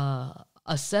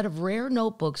 A set of rare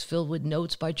notebooks filled with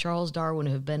notes by Charles Darwin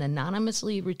have been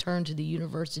anonymously returned to the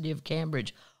University of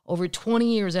Cambridge over 20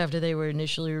 years after they were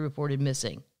initially reported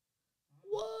missing.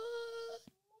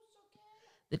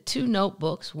 The two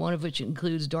notebooks, one of which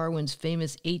includes Darwin's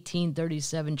famous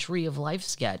 1837 Tree of Life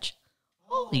sketch,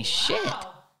 holy shit,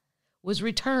 was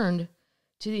returned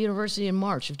to the university in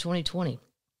March of 2020.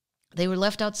 They were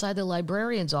left outside the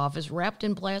librarian's office, wrapped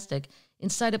in plastic,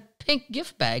 inside a pink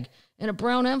gift bag and a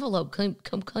brown envelope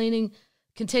containing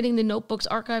the notebook's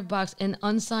archive box and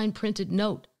unsigned printed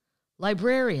note.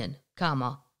 Librarian,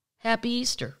 Happy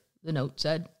Easter, the note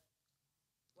said.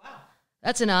 Wow.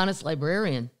 That's an honest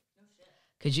librarian.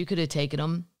 Because you could have taken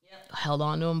them, held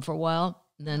on to them for a while,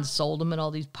 and then sold them at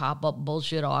all these pop-up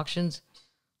bullshit auctions.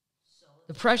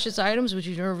 The precious items, which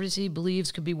the university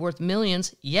believes could be worth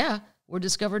millions, were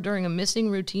discovered during a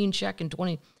missing routine check in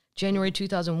January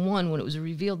 2001 when it was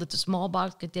revealed that the small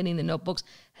box containing the notebooks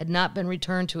had not been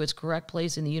returned to its correct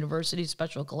place in the university's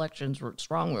special collections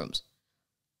strong rooms.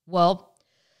 Well,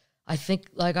 I think,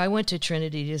 like, I went to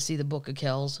Trinity to see the Book of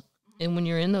Kells. And when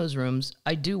you're in those rooms,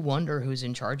 I do wonder who's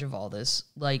in charge of all this.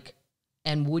 Like,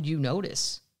 and would you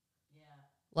notice? Yeah.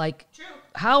 Like, true.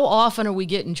 How often are we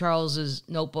getting Charles's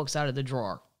notebooks out of the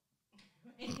drawer?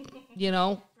 You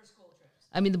know? For school trips.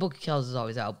 I mean, the Book of Kells is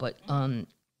always out, but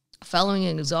following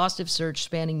an exhaustive search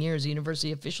spanning years, the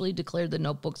university officially declared the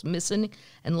notebooks missing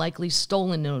and likely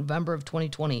stolen in November of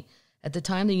 2020. At the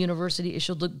time, the university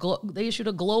issued a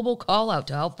global call-out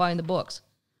to help find the books.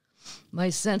 My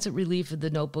sense of relief at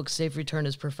the notebook's safe return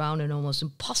is profound and almost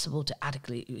impossible to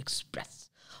adequately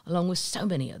express. Along with so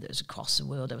many others across the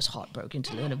world, I was heartbroken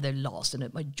to learn of their loss,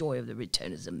 and my joy of the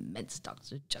return is immense,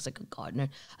 Dr. Jessica Gardner,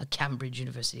 a Cambridge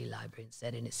University librarian,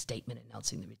 said in a statement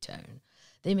announcing the return.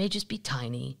 They may just be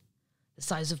tiny, the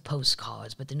size of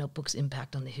postcards, but the notebook's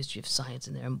impact on the history of science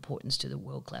and their importance to the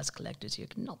world-class collectors here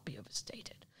cannot be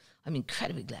overstated. I'm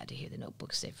incredibly glad to hear the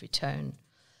notebook's safe return.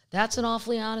 That's an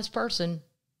awfully honest person.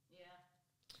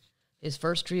 His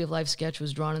first Tree of Life sketch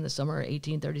was drawn in the summer of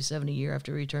 1837, a year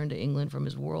after he returned to England from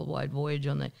his worldwide voyage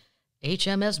on the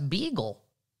HMS Beagle.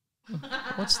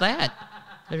 What's that?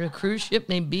 There a cruise ship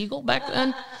named Beagle back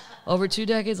then? Over 2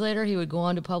 decades later, he would go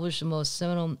on to publish the most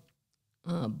seminal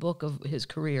book of his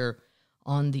career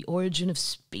on the origin of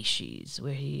species,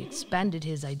 where he expanded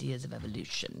his ideas of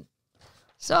evolution.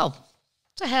 So,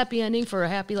 it's a happy ending for a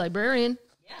happy librarian.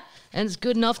 And it's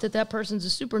good enough that person's a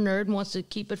super nerd and wants to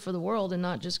keep it for the world and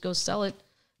not just go sell it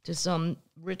to some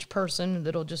rich person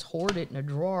that'll just hoard it in a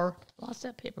drawer. Lost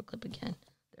that paperclip again.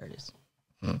 There it is.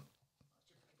 Your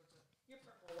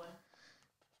purple one.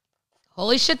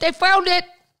 Holy shit, they found it!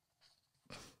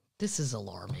 This is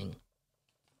alarming.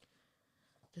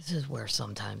 This is where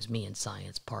sometimes me and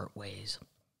science part ways.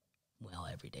 Well,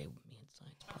 every day me and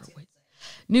science part ways.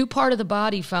 New part of the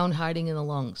body found hiding in the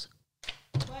lungs.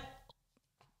 What?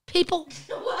 People,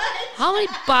 what? How many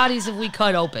bodies have we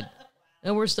cut open?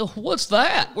 And we're still, what's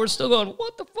that? We're still going,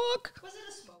 what the fuck? Was it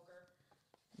a smoker?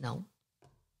 No.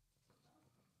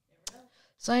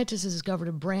 Scientists have discovered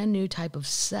a brand new type of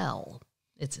cell.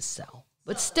 It's a cell.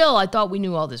 But still, I thought we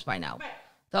knew all this by now. Right.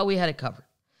 Thought we had it covered.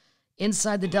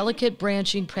 Inside the delicate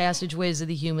branching passageways of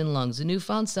the human lungs, the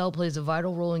newfound cell plays a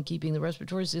vital role in keeping the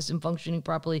respiratory system functioning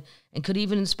properly and could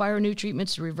even inspire new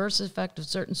treatments to reverse the effect of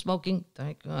certain smoking,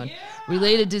 thank God,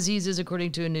 related diseases,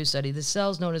 according to a new study. The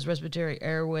cells known as respiratory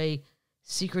airway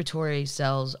secretory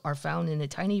cells are found in the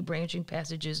tiny branching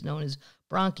passages known as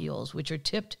bronchioles, which are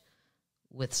tipped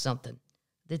with something.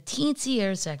 The teensy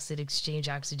air sacs that exchange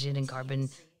oxygen and carbon.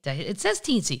 It says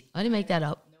teensy. I didn't make that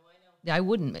up. I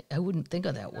wouldn't think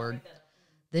of that word.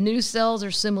 The new cells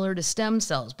are similar to stem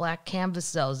cells, black canvas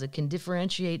cells that can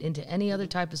differentiate into any other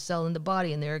type of cell in the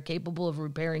body, and they are capable of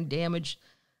repairing damaged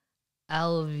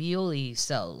alveoli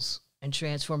cells and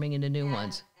transforming into new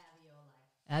ones.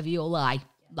 Alveoli.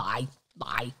 Lie.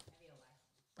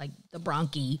 Like the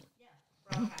bronchi. Yeah,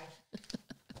 bronchi.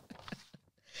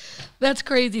 That's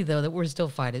crazy, though, that we're still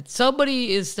fighting.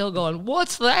 Somebody is still going,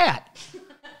 what's that?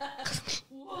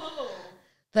 Whoa.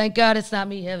 Thank God it's not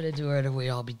me having to do it, or we'd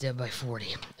all be dead by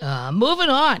 40. Moving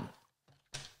on.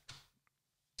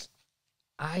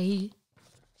 I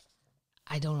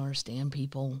don't understand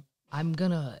people. I'm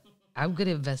gonna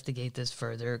investigate this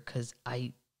further because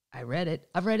I read it.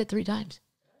 I've read it 3 times,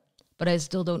 but I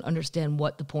still don't understand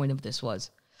what the point of this was.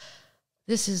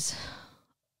 This is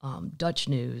Dutch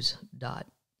News.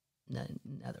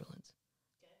 Netherlands.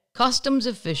 Customs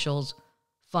officials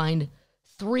find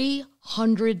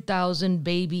 300,000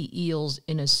 baby eels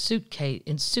in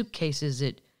suitcases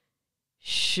at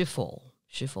Schiphol.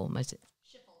 Am I saying?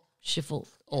 Schiphol.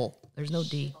 Oh, there's no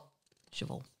D.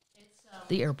 Schiphol. It's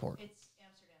the airport. It's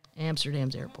Amsterdam.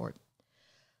 Amsterdam's airport.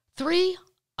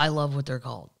 I love what they're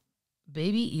called.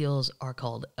 Baby eels are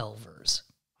called elvers.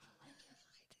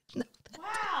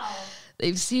 Wow.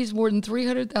 They've seized more than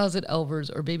 300,000 elvers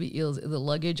or baby eels in the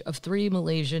luggage of 3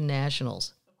 Malaysian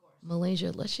nationals.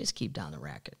 Malaysia, let's just keep down the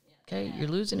racket, okay? You're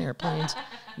losing airplanes.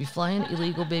 You're flying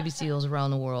illegal baby seals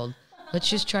around the world. Let's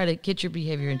just try to get your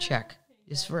behavior in check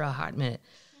just for a hot minute.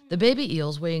 The baby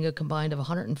eels, weighing a combined of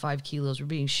 105 kilos, were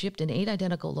being shipped in 8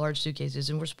 identical large suitcases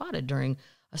and were spotted during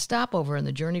a stopover on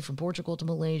the journey from Portugal to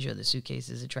Malaysia. The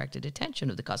suitcases attracted attention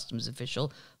of the customs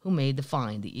official who made the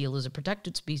find. The eel is a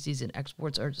protected species and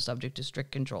exports are subject to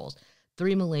strict controls.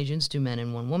 3 Malaysians, 2 men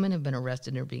and 1 woman, have been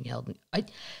arrested and are being held.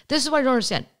 This is what I don't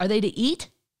understand. Are they to eat?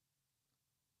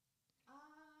 I don't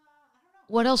know.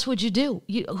 What else would you do?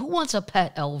 Who wants a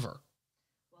pet elver?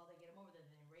 Well, they get them over there,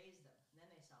 then they raise them, and then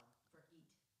they sell them for to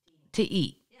eat. To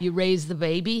eat. Yeah. You raise the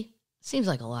baby? Seems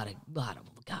like a lot of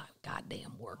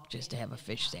goddamn work just to have a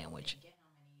fish sandwich. Get how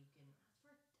many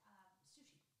you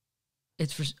can.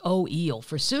 It's for sushi. It's for, eel,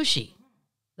 for sushi.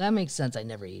 That makes sense. I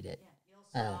never eat it. Yeah, eel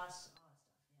sauce, all that stuff.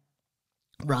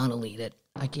 Yeah. Ron will eat it.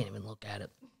 I can't even look at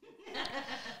it.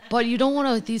 But you don't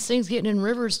want these things getting in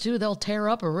rivers, too. They'll tear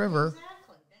up a river.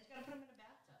 Exactly. Then you got to put them in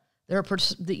a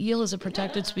bathtub. The eel is a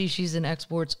protected species and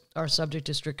exports are subject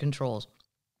to strict controls.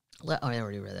 I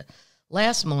already read that.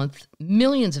 Last month,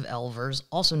 millions of elvers,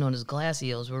 also known as glass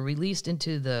eels, were released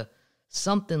into the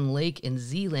something lake in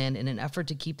Zeeland in an effort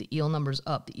to keep the eel numbers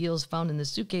up. The eels found in the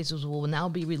suitcases will now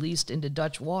be released into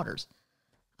Dutch waters.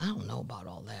 I don't know about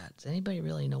all that. Does anybody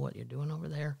really know what you're doing over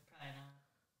there? Probably not.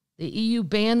 The EU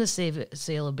banned the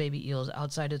sale of baby eels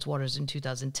outside its waters in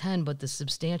 2010, but the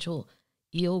Substantial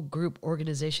Eel Group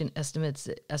organization estimates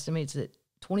that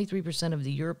 23% of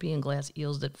the European glass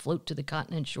eels that float to the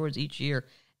continent shores each year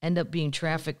end up being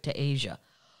trafficked to Asia.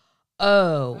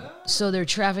 Oh, so they're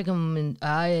trafficking them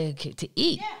to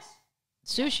eat. Yes.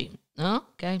 Sushi. Oh,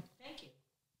 okay. Thank you.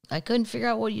 I couldn't figure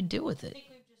out what you'd do with I it. think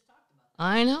we've just talked about that.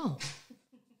 I know.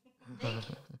 Thank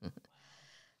you.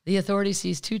 The authorities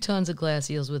seized 2 tons of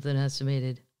glass eels with an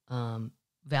estimated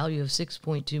value of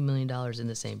 $6.2 million in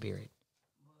the same period.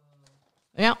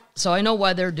 Whoa. Yeah, so I know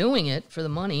why they're doing it, for the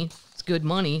money. It's good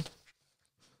money.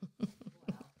 Oh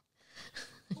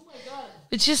my God.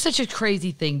 It's just such a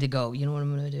crazy thing to go, you know what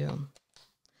I'm going to do?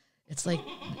 It's like,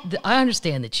 I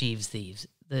understand the cheese thieves,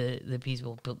 the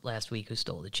people last week who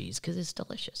stole the cheese, because it's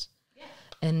delicious. Yeah.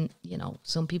 And,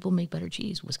 some people make better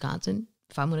cheese. Wisconsin,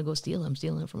 if I'm going to go steal it, I'm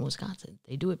stealing it from Wisconsin.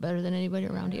 They do it better than anybody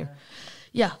around here.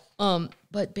 Yeah,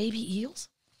 but baby eels?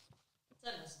 It's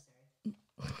unnecessary.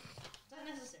 It's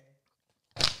unnecessary.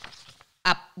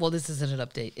 Well, this isn't an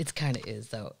update. It kind of is,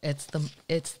 though. It's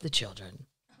the children.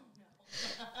 Oh,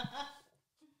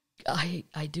 no.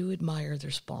 I do admire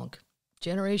their spunk.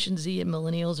 Generation Z and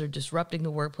millennials are disrupting the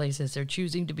workplace as they're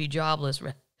choosing to be jobless.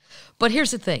 But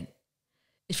here's the thing.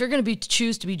 If you're going to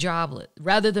choose to be jobless,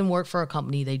 rather than work for a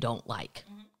company they don't like,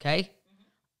 okay?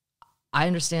 I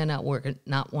understand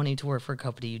not wanting to work for a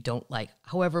company you don't like.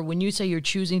 However, when you say you're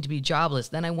choosing to be jobless,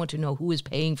 then I want to know who is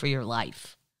paying for your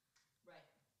life. Right.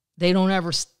 They don't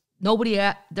ever,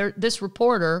 this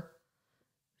reporter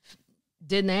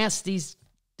didn't ask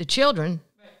the children,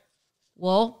 Right.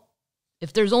 well,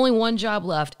 if there's only one job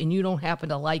left and you don't happen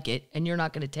to like it and you're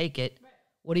not going to take it, Right.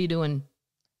 what are you doing?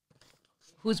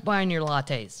 Who's buying your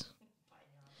lattes?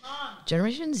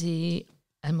 Generation Z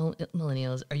and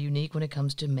millennials are unique when it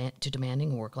comes to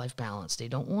demanding work-life balance. They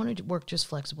don't want to work just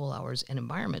flexible hours and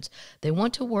environments. They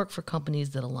want to work for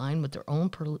companies that align with their own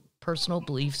personal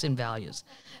beliefs and values.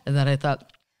 And then I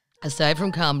thought, aside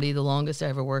from comedy, the longest I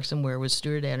ever worked somewhere was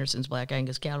Stuart Anderson's Black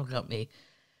Angus Cattle Company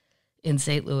in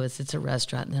St. Louis. It's a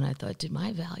restaurant. And then I thought, did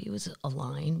my values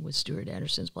align with Stuart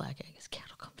Anderson's Black Angus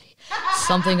Cattle Company?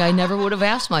 Something I never would have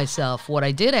asked myself. What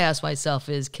I did ask myself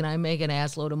is, can I make an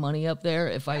ass load of money up there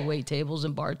if I wait tables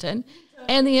and bartend?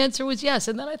 And the answer was yes.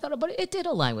 And then I thought about it. It did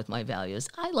align with my values.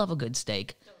 I love a good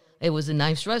steak. It was a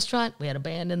nice restaurant. We had a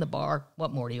band in the bar.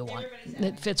 What more do you want?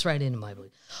 It fits right into my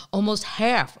belief. Almost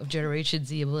half of Generation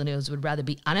Z millennials would rather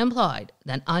be unemployed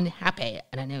than unhappy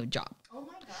in a new job. Oh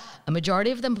my God. A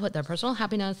majority of them put their personal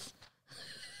happiness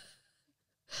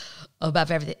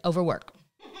above everything, over work.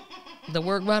 The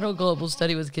Work Model Global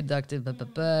Study was conducted.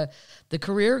 The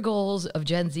career goals of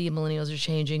Gen Z and millennials are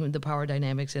changing with the power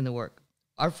dynamics in the work.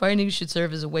 Our findings should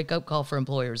serve as a wake-up call for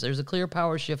employers. There's a clear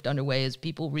power shift underway as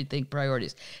people rethink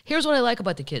priorities. Here's what I like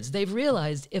about the kids. They've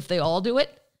realized if they all do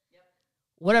it,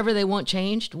 whatever they want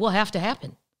changed will have to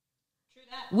happen. True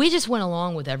that. We just went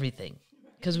along with everything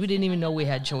because we didn't even know we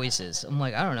had choices. I'm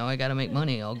like, I don't know. I got to make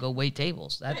money. I'll go wait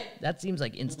tables. That seems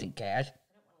like instant cash.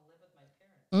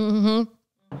 I don't want to live with my parents.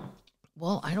 Mm-hmm.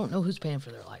 Well, I don't know who's paying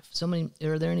for their life.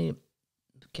 Are there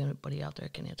anybody out there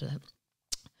can answer that?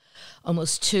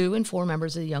 Almost 2 in 4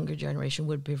 members of the younger generation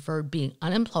would prefer being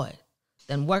unemployed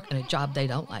than work in a job they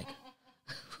don't like.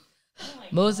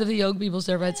 Most of the young people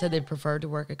surveyed said they prefer to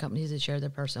work at companies that share their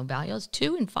personal values.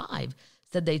 2 in 5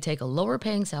 said they'd take a lower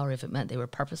paying salary if it meant they were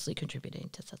purposely contributing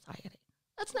to society.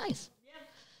 That's nice. Yeah.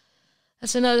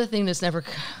 That's another thing that's never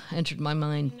entered my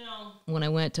mind. No. When I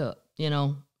went to,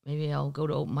 maybe I'll go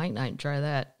to open mic night and try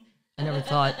that. I never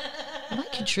thought, am I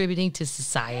contributing to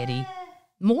society?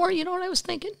 More, you know what I was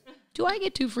thinking? Do I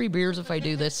get 2 free beers if I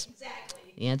do this?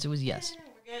 Exactly. The answer was yes.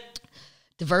 We're good.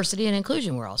 Diversity and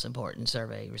inclusion were also important,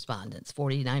 survey respondents.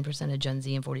 49% of Gen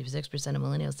Z and 46% of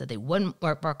millennials said they wouldn't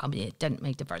work for a company that didn't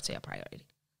make diversity a priority.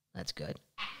 That's good.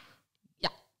 Yeah.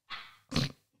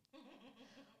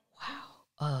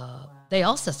 Wow. They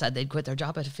also said they'd quit their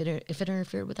job if it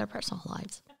interfered with their personal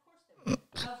lives.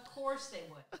 Of course they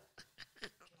would.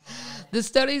 The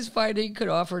study's finding could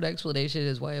offer an explanation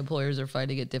as why employers are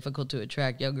finding it difficult to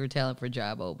attract younger talent for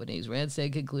job openings.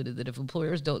 Randstad concluded that if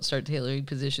employers don't start tailoring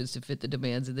positions to fit the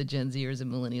demands of the Gen Zers and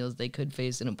millennials, they could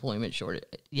face an employment shortage.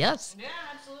 Yes. Yeah,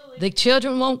 absolutely. The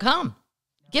children won't come.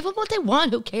 No. Give them what they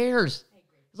want. Who cares?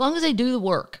 As long as they do the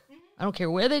work. Mm-hmm. I don't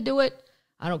care where they do it.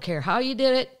 I don't care how you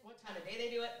did it. What time of day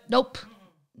they do it? Nope.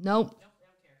 Mm-hmm. Nope.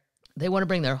 They They want to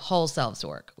bring their whole selves to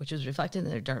work, which is reflected in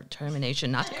their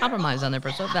determination not to compromise on their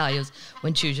personal values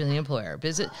when choosing the employer.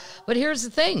 But here's the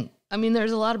thing. I mean,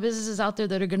 there's a lot of businesses out there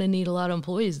that are going to need a lot of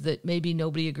employees that maybe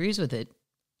nobody agrees with it.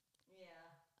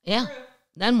 Yeah. True.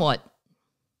 Then what?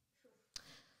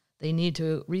 They need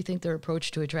to rethink their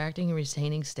approach to attracting and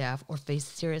retaining staff or face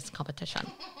serious competition.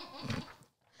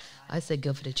 I say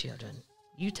good for the children.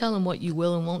 You tell them what you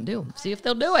will and won't do. See if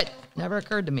they'll do it. Never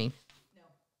occurred to me.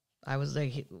 I was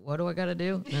like, what do I got to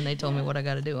do? And then they told me what I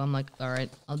got to do. I'm like, all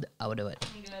right, I will do it.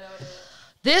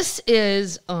 This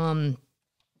is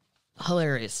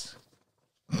hilarious.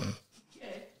 Okay.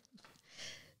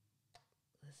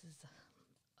 This is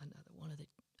another one of the,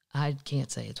 I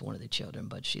can't say it's one of the children,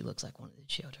 but she looks like one of the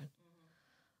children.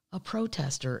 Mm-hmm. A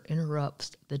protester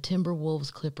interrupts the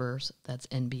Timberwolves Clippers, that's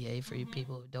NBA for you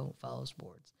people who don't follow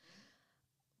sports,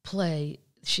 play.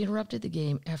 She interrupted the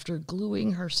game after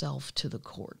gluing herself to the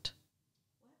court,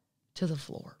 to the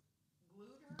floor.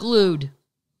 Glued.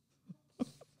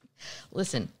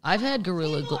 Listen, I've had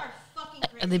Gorilla Glue.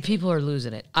 The people are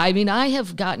losing it. I mean, I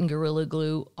have gotten Gorilla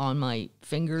Glue on my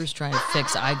fingers trying to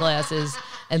fix eyeglasses,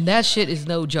 and that shit is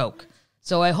no joke.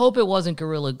 So I hope it wasn't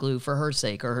Gorilla Glue for her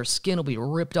sake, or her skin will be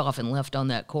ripped off and left on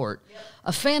that court. Yep.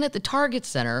 A fan at the Target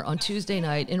Center on Tuesday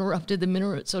night interrupted the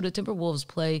Minnesota Timberwolves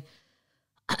playing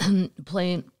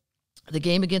the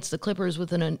game against the Clippers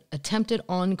with an attempted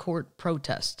on-court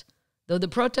protest. Though the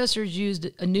protesters used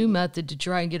a new method to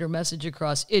try and get her message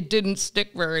across, it didn't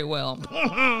stick very well.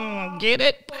 Get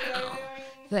it?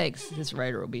 Thanks. This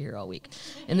writer will be here all week.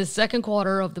 In the second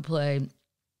quarter of the play,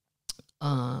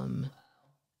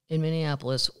 in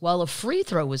Minneapolis. While a free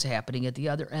throw was happening at the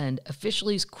other end,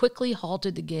 officials quickly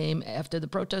halted the game after the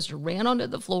protester ran onto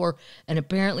the floor and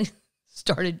apparently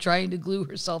started trying to glue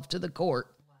herself to the court.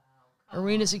 Wow.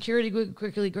 Arena security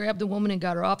quickly grabbed the woman and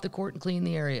got her off the court and cleaned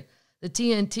the area. The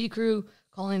TNT crew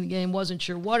calling the game wasn't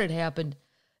sure what had happened,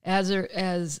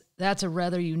 as that's a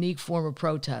rather unique form of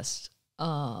protest.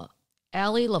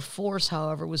 Allie LaForce,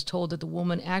 however, was told that the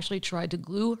woman actually tried to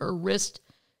glue her wrist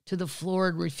to the floor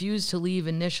and refused to leave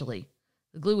initially.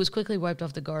 The glue was quickly wiped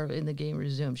off the guard and the game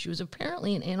resumed. She was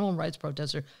apparently an animal rights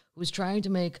protester who was trying to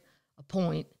make a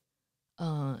point,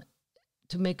 trying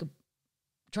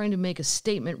to make a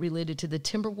statement related to the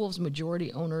Timberwolves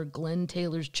majority owner Glenn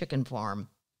Taylor's chicken farm.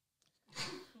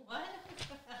 What?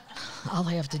 I'll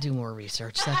have to do more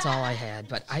research. That's all I had.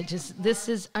 But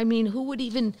who would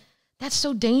even, that's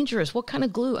so dangerous. What kind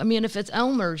of glue? I mean, if it's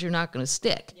Elmer's, you're not going to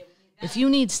stick. Yeah, if you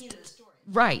need,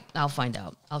 right, I'll find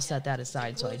out. I'll set that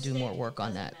aside so I do more work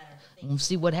on that. We'll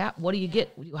see what do you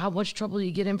get? How much trouble do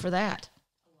you get in for that?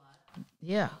 A lot.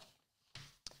 Yeah.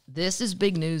 This is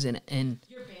big news. And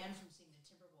you're banned from seeing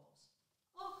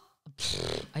the Timberwolves.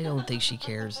 Oh. I don't think she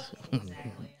cares.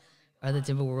 Exactly. Are the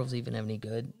Timberwolves even any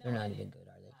good? They're not even good,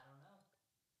 are they? I don't know.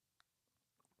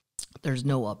 There's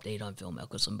no update on Phil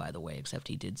Mickelson, by the way, except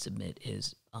he did submit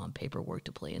his paperwork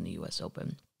to play in the U.S. Open.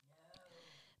 No.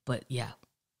 But, yeah,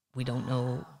 we don't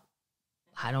know.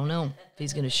 I don't know if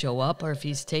he's going to show up or if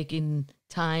he's taking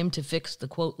time to fix the,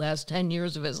 quote, last 10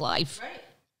 years of his life. Right.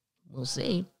 We'll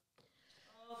see.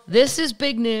 This is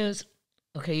big news.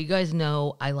 Okay, you guys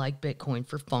know I like Bitcoin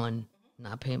for fun,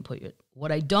 not paying put it.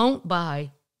 What I don't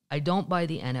buy the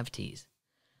NFTs.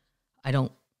 I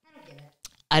don't get it.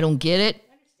 I don't get it.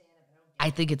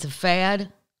 I think it's a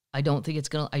fad. I don't think it's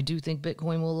going to, I do think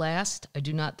Bitcoin will last. I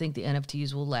do not think the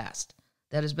NFTs will last.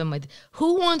 That has been my,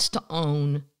 who wants to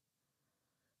own,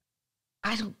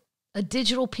 a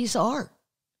digital piece of art?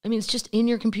 I mean, it's just in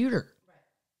your computer. Right.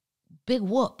 Big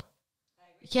whoop.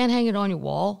 You can't hang it on your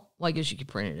wall. Well, I guess you could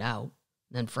print it out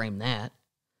and then frame that.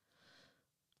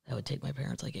 That would take my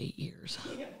parents like 8 years.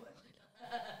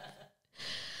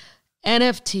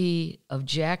 NFT of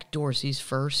Jack Dorsey's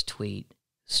first tweet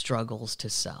struggles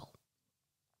to sell.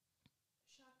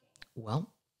 Shocking.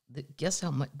 Well, guess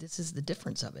how much, this is the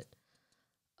difference of it.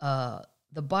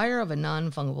 The buyer of a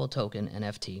non-fungible token,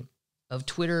 NFT, of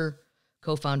Twitter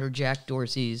co-founder Jack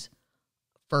Dorsey's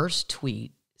first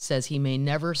tweet says he may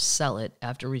never sell it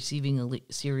after receiving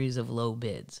a series of low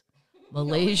bids.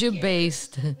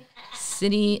 Malaysia-based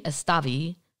Sini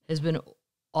Estavi has been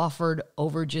offered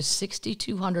over just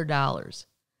 $6,200.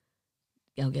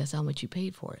 Now guess how much you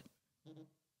paid for it?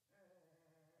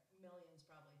 Millions,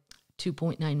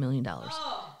 probably. $2.9 million.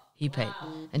 He paid.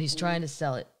 Wow. And he's trying to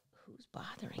sell it. Who's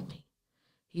bothering me?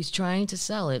 He's trying to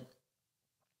sell it.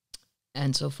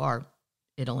 And so far,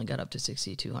 it only got up to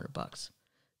 $6,200.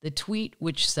 The tweet,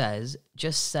 which says,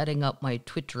 just setting up my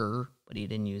Twitter, but he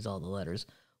didn't use all the letters,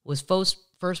 was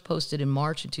first posted in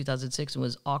March in 2006 and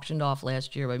was auctioned off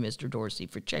last year by Mr. Dorsey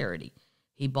for charity.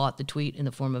 He bought the tweet in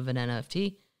the form of an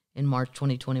NFT in March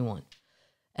 2021.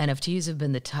 NFTs have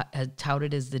been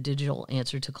touted as the digital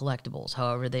answer to collectibles.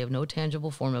 However, they have no tangible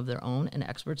form of their own, and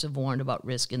experts have warned about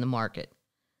risk in the market.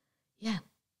 Yeah,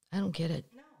 I don't get it.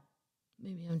 No.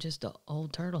 Maybe I'm just an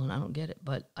old turtle and I don't get it,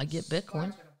 but I get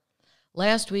Bitcoin.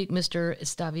 Last week, Mr.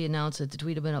 Estavi announced that the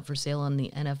tweet had been up for sale on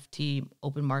the NFT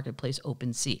open marketplace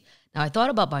OpenSea. Now, I thought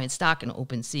about buying stock in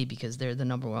OpenSea because they're the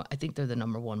number one. I think they're the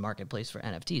number one marketplace for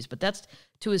NFTs, but that's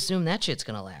to assume that shit's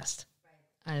going to last.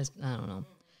 Right. I don't know.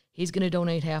 He's going to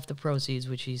donate half the proceeds,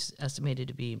 which he's estimated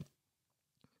to be,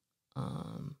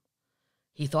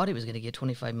 he thought he was going to get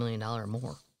 $25 million or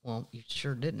more. Well, you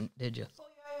sure didn't, did you?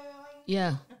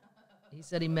 Yeah. He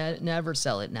said he never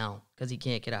sell it now because he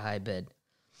can't get a high bid.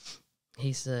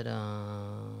 He said,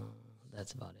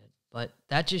 that's about it. But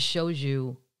that just shows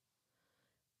you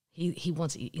he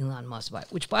wants Elon Musk to buy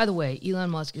it. Which, by the way, Elon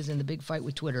Musk is in the big fight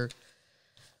with Twitter.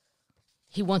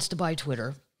 He wants to buy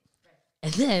Twitter.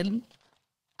 And then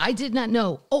I did not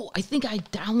know. Oh, I think I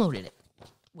downloaded it.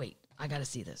 Wait, I got to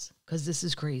see this because this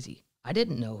is crazy. I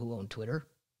didn't know who owned Twitter.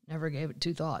 Never gave it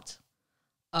two thoughts.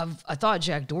 I thought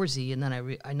Jack Dorsey, and then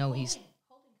I know he's...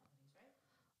 Holding companies, right?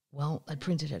 Well, I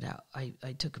printed it out. I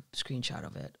took a screenshot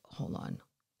of it. Hold on.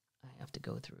 I have to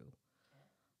go through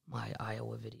my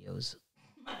Iowa videos.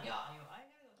 My Iowa. I gotta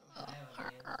go through my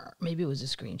Iowa videos. Maybe it was a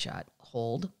screenshot.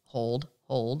 Hold.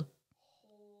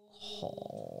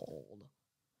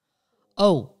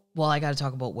 Oh, well, I got to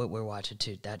talk about what we're watching,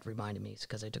 too. That reminded me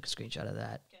because I took a screenshot of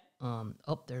that.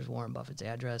 Okay. There's Warren Buffett's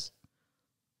address.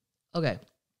 Okay.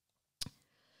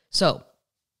 So,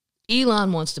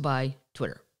 Elon wants to buy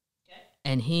Twitter. Okay.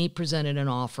 and he presented an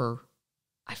offer.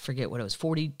 I forget what it was,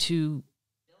 42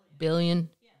 billion.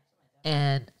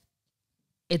 And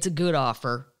it's a good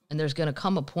offer. And there's going to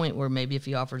come a point where maybe if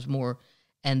he offers more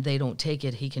and they don't take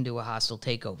it, he can do a hostile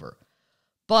takeover.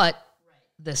 But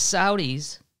the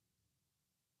Saudis,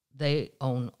 they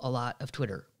own a lot of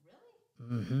Twitter.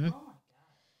 Really? Mm-hmm. Oh, my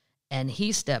God. And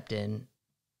he stepped in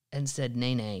and said,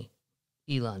 nay,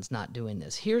 Elon's not doing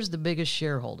this. Here's the biggest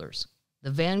shareholders.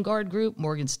 The Vanguard Group,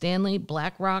 Morgan Stanley,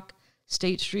 BlackRock,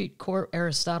 State Street Corp,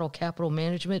 Aristotle Capital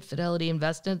Management, Fidelity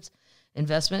Investments,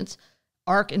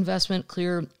 ARK Investment,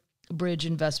 Clear Bridge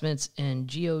Investments, and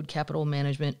Geode Capital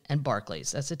Management, and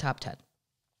Barclays. That's the top 10.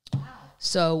 Wow.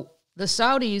 So the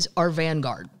Saudis are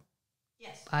Vanguard.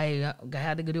 Yes. I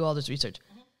had to go do all this research.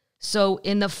 Mm-hmm. So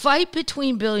in the fight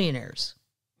between billionaires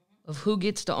of who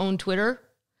gets to own Twitter,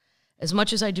 as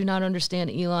much as I do not understand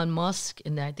Elon Musk,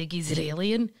 and I think he's an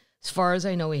alien, as far as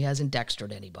I know, he hasn't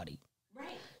dextered anybody. Right.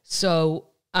 So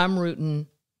I'm rooting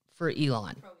for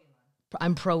Elon.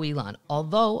 I'm pro-Elon,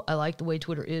 although I like the way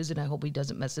Twitter is, and I hope he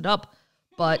doesn't mess it up.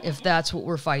 But if that's what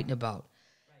we're fighting about.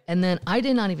 And then I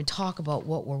did not even talk about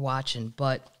what we're watching,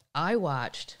 but I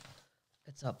watched,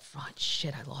 it's up front.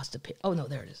 Shit, I lost a oh, no,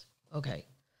 there it is. Okay.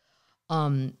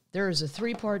 There is a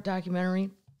 3-part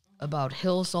documentary about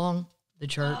Hillsong, the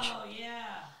church. Oh, yeah.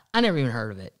 I never even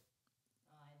heard of it.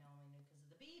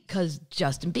 Because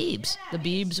Justin Biebs. Yeah,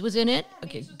 the Biebs was in it. Yeah,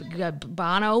 okay,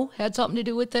 Bono had something to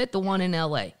do with it. The one in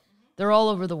L.A. They're all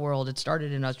over the world. It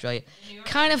started in Australia.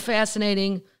 Kind of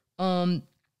fascinating. But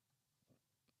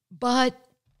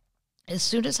as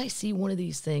soon as I see one of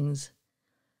these things,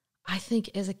 I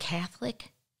think as a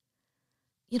Catholic,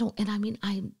 and I mean,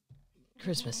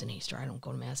 Christmas and Easter, I don't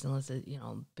go to Mass unless it's,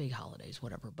 big holidays,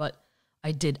 whatever. But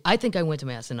I think I went to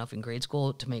Mass enough in grade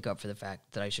school to make up for the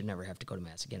fact that I should never have to go to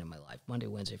Mass again in my life. Monday,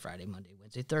 Wednesday, Friday, Monday,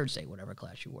 Wednesday, Thursday, whatever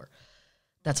class you were.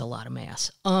 That's a lot of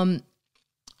Mass.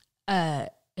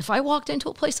 If I walked into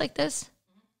a place like this,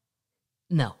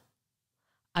 no.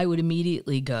 I would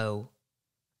immediately go,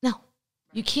 no.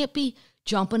 You can't be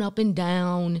jumping up and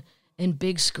down and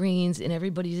big screens and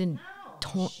everybody's in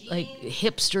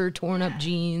hipster torn up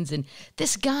jeans. And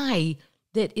this guy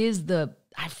that is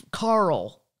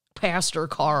Pastor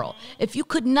Carl. If you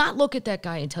could not look at that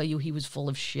guy and tell you he was full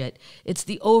of shit, it's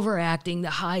the overacting,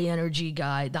 the high energy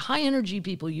guy. The high energy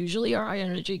people usually are high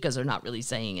energy because they're not really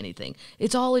saying anything.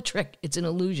 It's all a trick. It's an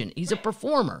illusion. He's a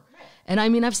performer. And I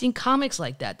mean, I've seen comics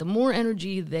like that. The more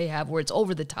energy they have where it's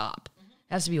over the top,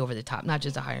 it has to be over the top, not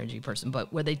just a high energy person,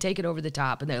 but where they take it over the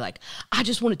top and they're like, I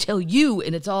just want to tell you,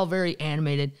 and it's all very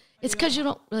animated. It's because you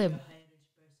don't really have...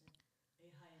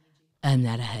 I'm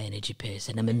not a high energy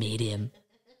person. I'm a medium.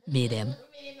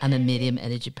 I'm a medium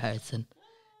energy person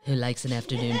who likes an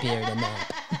afternoon beer and a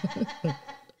nap.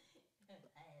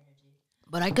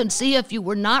 But I can see if you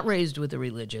were not raised with a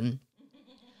religion,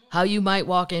 how you might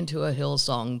walk into a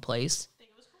Hillsong place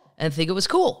and think it was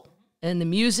cool. And the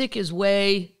music is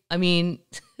way, I mean,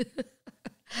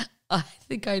 I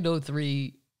think I know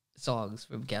 3 songs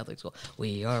from Catholic school.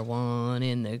 We are one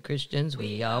in the Christians.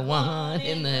 We are one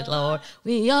in the Lord.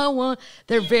 We are one.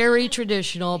 They're very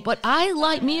traditional, but I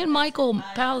like, me and Michael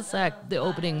Palisak, the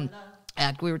opening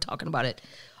act, we were talking about it.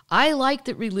 I like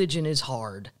that religion is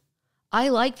hard. I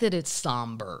like that it's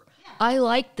somber. I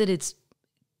like that it's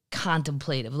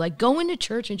contemplative. Like going to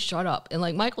church and shut up. And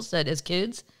like Michael said, as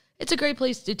kids, it's a great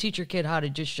place to teach your kid how to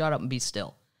just shut up and be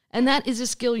still. And that is a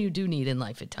skill you do need in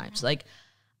life at times. Like,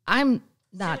 I'm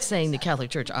not saying the Catholic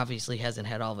Church obviously hasn't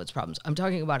had all of its problems. I'm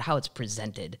talking about how it's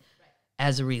presented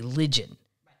as a religion.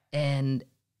 And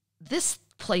this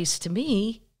place, to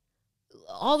me,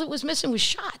 all that was missing was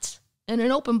shots and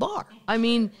an open bar. I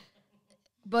mean,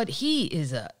 but he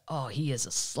is a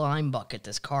slime bucket,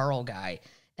 this Carl guy.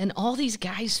 And all these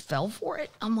guys fell for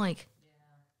it. I'm like,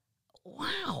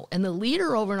 wow. And the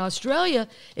leader over in Australia,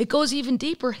 it goes even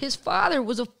deeper. His father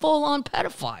was a full-on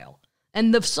pedophile.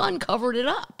 And the son covered it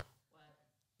up.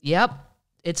 Yep,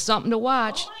 it's something to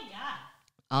watch. Oh, my God.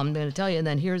 I'm going to tell you. And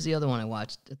then here's the other one I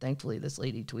watched. Thankfully, this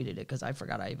lady tweeted it because I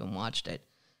forgot I even watched it.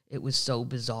 It was so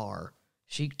bizarre.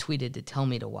 She tweeted to tell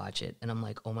me to watch it. And I'm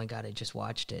like, oh, my God, I just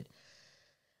watched it.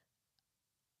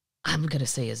 I'm going to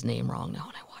say his name wrong now,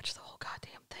 and I watched the whole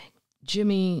goddamn thing.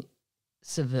 Jimmy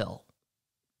Savile,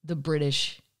 the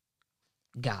British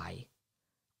guy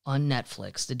on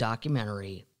Netflix, the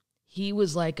documentary. He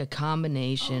was like a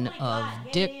combination of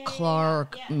Dick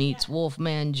Clark meets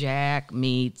Wolfman Jack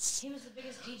meets... He was the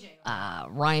biggest DJ.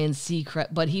 Ryan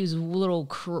Seacrest, but he was a little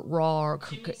raw...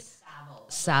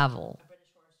 Savile.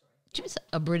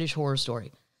 A British horror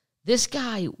story. This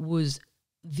guy was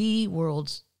the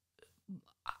world's...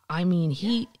 I mean,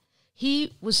 he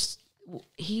was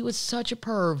he was such a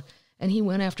perv, and he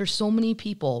went after so many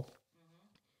people.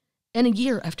 And a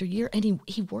year after year, and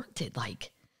he worked at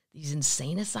like these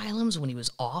insane asylums when he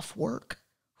was off work.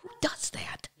 Who does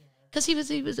that? Because he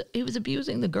was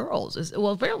abusing the girls.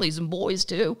 Well, apparently some boys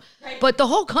too. Right. But the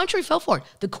whole country fell for it.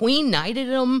 The Queen knighted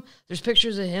him. There's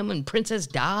pictures of him and Princess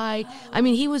Di. Oh. I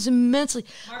mean, he was immensely.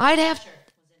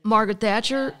 Margaret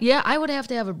Thatcher. Yeah, I would have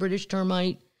to have a British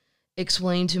termite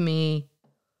explain to me.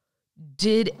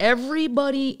 Did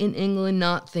everybody in England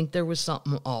not think there was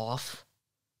something off?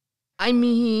 I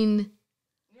mean,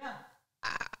 yeah.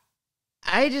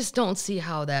 I just don't see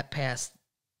how that passed.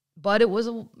 But it was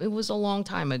a long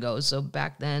time ago. So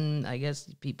back then, I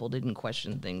guess people didn't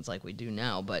question things like we do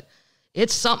now. But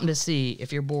it's something to see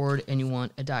if you're bored and you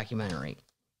want a documentary.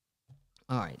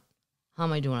 All right. How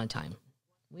am I doing on time?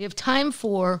 We have time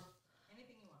for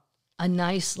a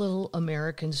nice little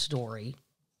American story.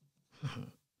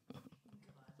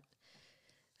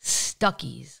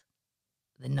 Stuckey's.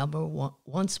 The number one,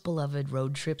 once beloved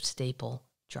road trip staple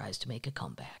tries to make a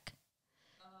comeback.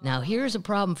 Now, here's a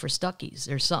problem for Stuckey's.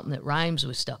 There's something that rhymes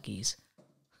with Stuckey's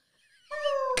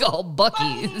called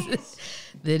Buc-ee's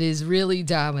that is really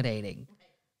dominating.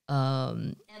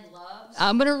 And loves.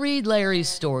 I'm going to read Larry's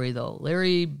story, though.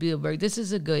 Larry Bielberg. This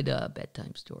is a good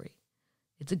bedtime story.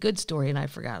 It's a good story, and I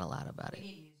forgot a lot about it. We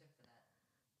need music for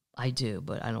that. I do,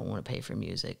 but I don't want to pay for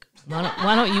music.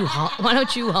 Why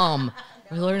don't you hum?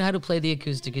 We learn how to play the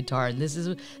acoustic guitar, and this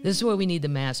is where we need the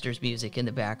master's music in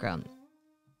the background.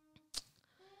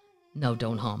 No,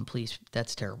 don't hum, please.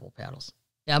 That's terrible, Paddles.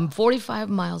 I'm 45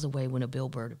 miles away when a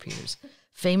billboard appears.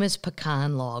 Famous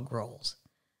pecan log rolls.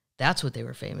 That's what they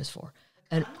were famous for.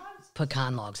 And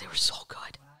pecan logs, they were so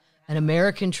good. An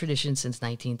American tradition since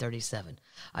 1937.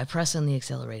 I press on the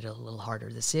accelerator a little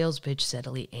harder. The sales pitch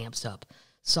steadily amps up.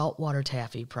 Saltwater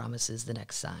taffy promises the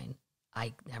next sign.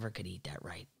 I never could eat that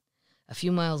right. A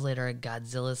few miles later, a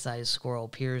Godzilla-sized squirrel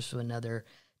peers from another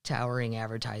towering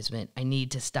advertisement. I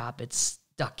need to stop at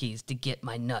Stuckey's to get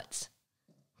my nuts.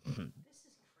 This is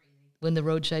crazy. When the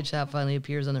roadside shop finally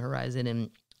appears on the horizon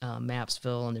in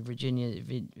Mapsville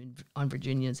on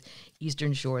Virginia's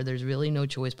eastern shore, there's really no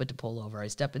choice but to pull over. I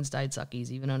step inside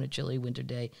Stuckey's, even on a chilly winter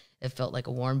day. It felt like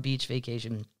a warm beach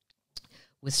vacation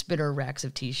with spitter racks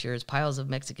of T-shirts, piles of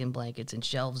Mexican blankets, and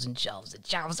shelves and shelves and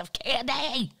shelves of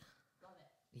candy. Love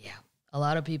it. Yeah. A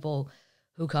lot of people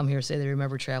who come here say they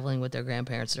remember traveling with their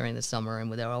grandparents during the summer, and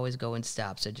would always go and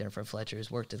stop, said Jennifer Fletcher, who's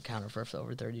worked at the counter for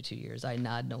over 32 years. I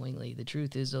nod knowingly. The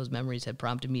truth is those memories had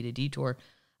prompted me to detour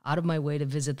out of my way to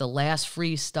visit the last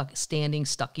free standing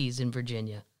Stuckey's in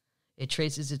Virginia. It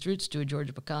traces its roots to a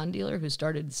Georgia pecan dealer who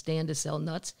started a stand to sell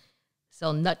nut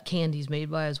candies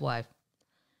made by his wife.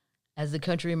 As the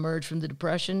country emerged from the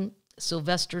Depression,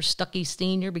 Sylvester Stuckey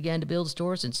Sr. began to build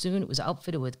stores, and soon it was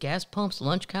outfitted with gas pumps,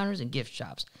 lunch counters, and gift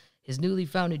shops. His newly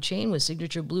founded chain with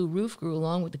signature blue roof grew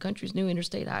along with the country's new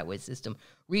interstate highway system,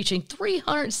 reaching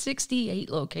 368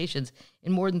 locations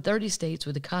in more than 30 states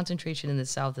with a concentration in the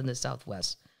South and the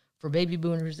Southwest. For baby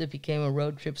boomers, it became a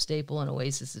road trip staple, an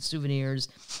oasis of souvenirs,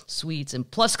 sweets, and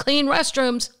plus clean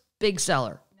restrooms. Big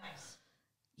seller. Nice.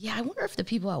 Yeah, I wonder if the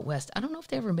people out west, I don't know if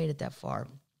they ever made it that far.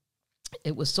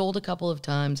 It was sold a couple of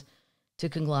times to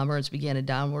conglomerates, began a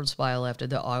downward spiral after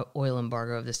the oil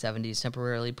embargo of the 70s,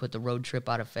 temporarily put the road trip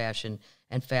out of fashion,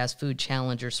 and fast food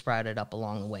challengers sprouted up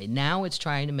along the way. Now it's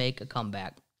trying to make a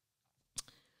comeback.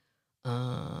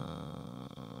 I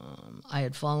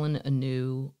had fallen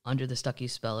anew under the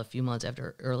Stuckey's spell a few months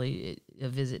after a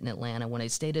visit in Atlanta when I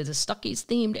stayed at a Stuckey's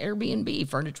themed Airbnb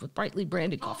furnished with brightly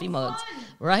branded coffee mugs,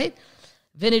 right?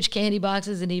 Vintage candy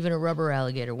boxes, and even a rubber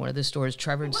alligator. One of the stores,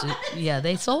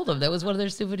 they sold them. That was one of their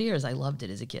souvenirs. I loved it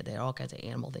as a kid. They had all kinds of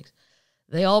animal things.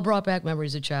 They all brought back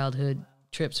memories of childhood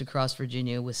trips across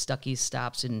Virginia with Stuckey's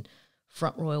stops in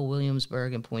Front Royal,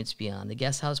 Williamsburg, and points beyond. The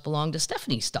guest house belonged to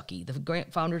Stephanie Stuckey, the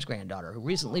founder's granddaughter, who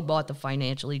recently bought the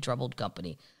financially troubled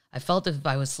company. I felt as if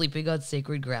I was sleeping on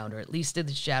sacred ground, or at least in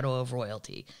the shadow of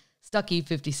royalty. Stuckey,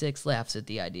 56, laughs at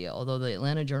the idea, although the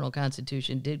Atlanta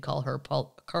Journal-Constitution did call her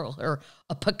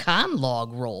a pecan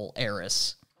log roll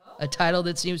heiress, a title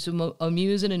that seems to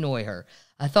amuse and annoy her.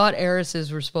 I thought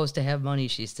heiresses were supposed to have money,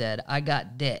 she said. I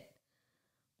got debt.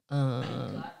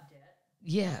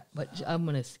 Yeah, but I'm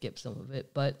going to skip some of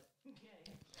it. But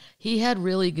he had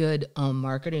really good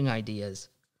marketing ideas.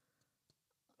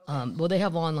 Well, they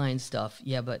have online stuff.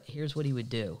 Yeah, but here's what he would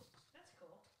do. That's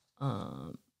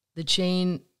cool. The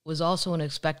chain was also an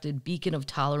expected beacon of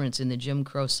tolerance in the Jim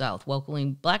Crow South,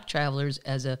 welcoming black travelers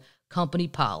as a company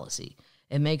policy.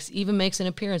 It even makes an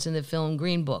appearance in the film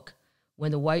Green Book,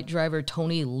 when the white driver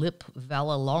Tony Lip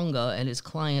Vallalonga and his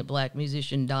client, black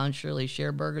musician Don Shirley,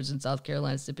 share burgers in South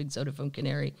Carolina, sipping soda from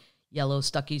Canary Yellow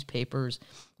Stuckey's Papers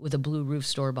with a blue roof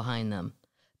store behind them.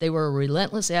 They were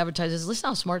relentless advertisers. Listen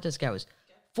how smart this guy was.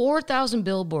 4,000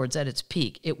 billboards at its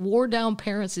peak. It wore down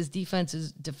parents'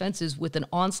 defenses with an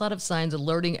onslaught of signs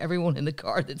alerting everyone in the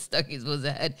car that Stuckey's was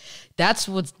ahead. That's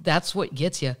what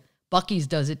gets you. Buc-ee's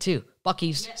does it too.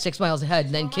 Buc-ee's 6 miles ahead,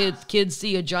 and then kids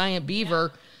see a giant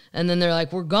beaver, and then they're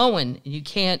like, "We're going." You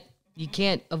can't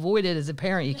avoid it as a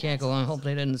parent. You can't go, "I hope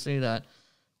they didn't see that."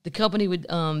 The company would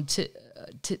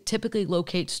typically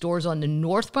locate stores on the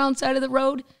northbound side of the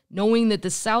road, knowing that the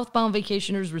southbound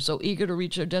vacationers were so eager to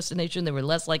reach their destination, they were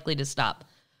less likely to stop.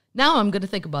 Now I'm going to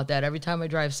think about that every time I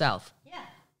drive south. Yeah.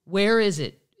 Where is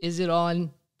it? Is it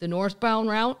on the northbound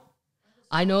route?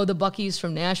 I know the Buc-ee's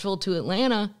from Nashville to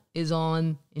Atlanta is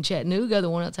in Chattanooga, the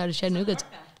one outside of Chattanooga.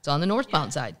 It's on the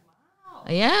northbound side. Wow.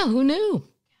 Yeah, who knew?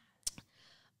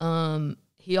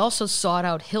 He also sought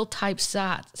out hill-type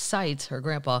sites, her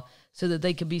grandpa, so that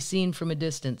they could be seen from a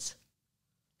distance.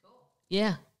 Cool.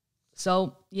 Yeah.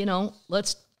 So,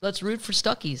 let's root for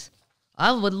Stuckey's.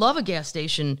 I would love a gas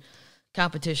station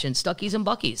competition, Stuckey's and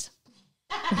Buc-ee's.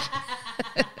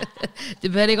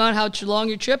 Depending on how long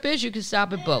your trip is, you can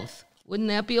stop at both. Wouldn't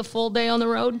that be a full day on the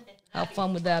road? How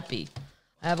fun would that be?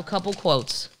 I have a couple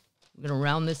quotes. I'm going to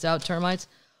round this out, termites.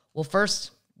 Well,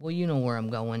 first, you know where I'm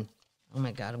going. Oh,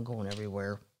 my God, I'm going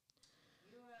everywhere.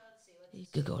 You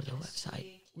could go to the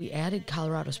website. We added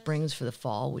Colorado Springs for the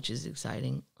fall, which is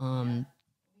exciting.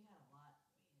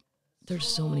 There's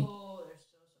so many.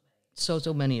 So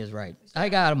many is right. I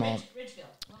got them all.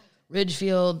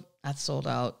 Ridgefield, that's sold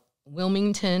out.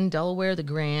 Wilmington, Delaware, the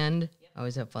Grand. I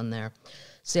always have fun there.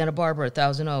 Santa Barbara,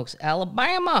 Thousand Oaks.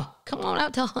 Alabama, come on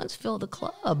out to Huntsville, the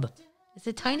club. It's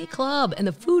a tiny club, and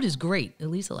the food is great, at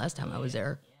least the last time I was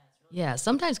there. Yeah,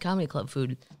 sometimes comedy club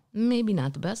food, maybe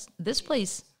not the best. This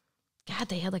place, God,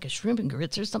 they had like a shrimp and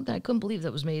grits or something. I couldn't believe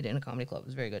that was made in a comedy club. It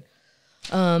was very good.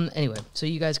 Anyway, so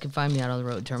you guys can find me out on the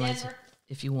road, termites,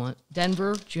 if you want.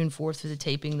 Denver, June 4th for the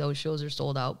taping. Those shows are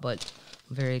sold out, but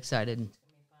I'm very excited.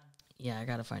 Yeah, I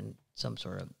got to find some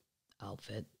sort of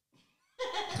outfit.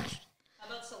 How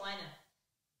about Salina?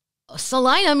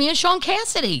 Salina, me and Sean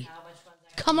Cassidy. How much fun's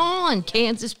that? Come on,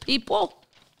 Kansas people.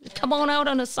 Come on out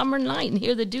on a summer night and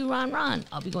hear the do-ron-ron.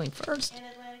 I'll be going first. And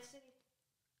Atlantic City.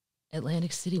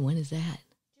 Atlantic City, when is that?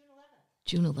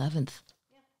 June 11th. June 11th.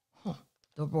 Yeah. Huh.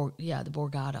 The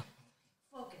Borgata.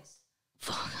 Focus.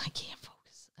 Fuck, I can't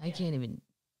focus.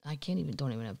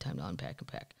 Don't even have time to unpack and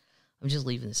pack. I'm just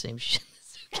leaving the same shit.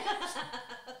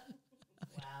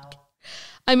 Wow.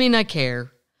 I mean, I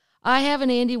care. I have an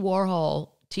Andy Warhol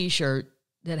t-shirt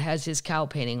that has his cow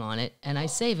painting on it, and I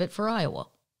save it for Iowa.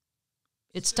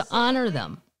 It's to honor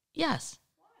them. Yes.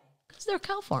 Why? Because they're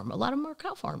cow farm. A lot of them are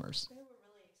cow farmers. They were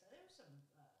really excited.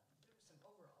 There were some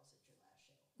overalls at your last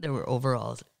show. There were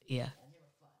overalls. Yeah. And they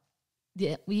were fun.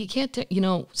 Yeah. Well, you can't,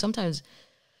 sometimes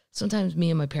me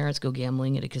and my parents go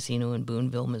gambling at a casino in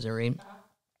Boonville, Missouri.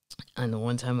 And the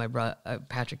one time I brought,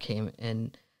 Patrick came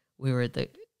and we were at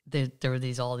there were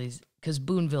all these, because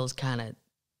Boonville's kind of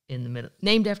in the middle,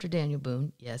 named after Daniel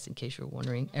Boone. Yes, in case you were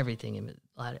wondering, everything in Missouri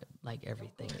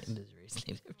is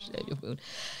named after Daniel Boone.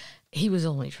 He was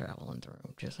only traveling through.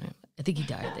 Just saying. I think he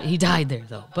died there. He died there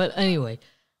though. But anyway,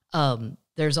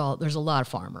 there's a lot of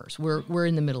farmers. We're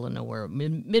in the middle of nowhere,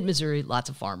 mid Missouri, lots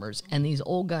of farmers, and these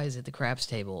old guys at the craps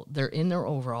table. They're in their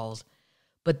overalls,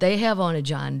 but they have on a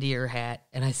John Deere hat.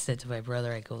 And I said to my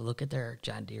brother, I go, look at their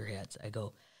John Deere hats. I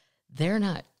go, they're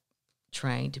not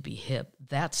trying to be hip.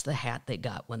 That's the hat they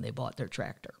got when they bought their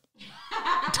tractor.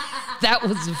 That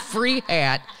was a free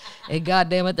hat, and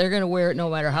goddamn it, they're going to wear it no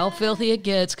matter how filthy it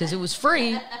gets because it was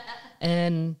free.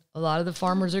 And a lot of the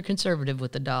farmers are conservative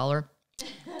with the dollar.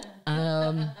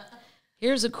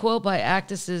 Here's a quote by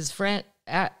activist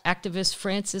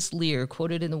Francis Lear,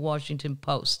 quoted in the Washington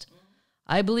Post.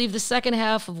 I believe the second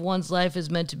half of one's life is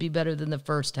meant to be better than the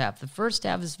first half. The first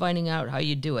half is finding out how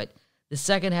you do it. The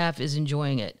second half is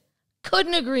enjoying it.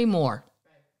 Couldn't agree more.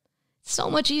 Right. It's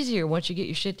so much easier once you get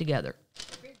your shit together.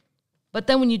 But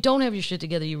then when you don't have your shit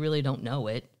together, you really don't know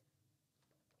it.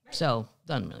 Right. So,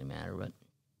 doesn't really matter. But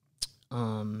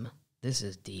this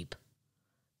is deep.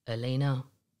 Elena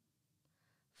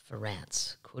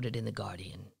Ferrance, quoted in The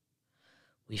Guardian.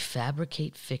 We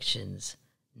fabricate fictions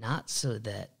not so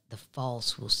that the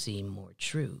false will seem more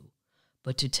true,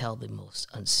 but to tell the most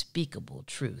unspeakable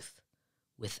truth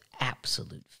with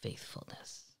absolute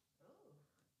faithfulness.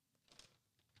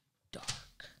 Dark.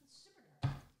 Super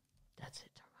dark. That's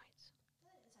it, termites.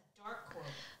 It's a dark quote.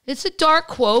 It's a dark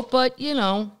quote, but,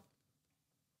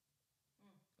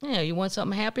 Yeah, you want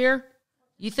something happier?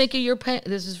 You think of your pain.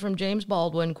 This is from James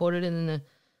Baldwin, quoted in the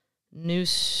New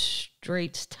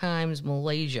Straits Times,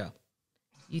 Malaysia.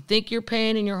 You think your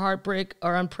pain and your heartbreak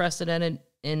are unprecedented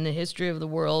in the history of the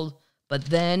world, but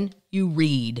then you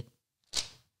read.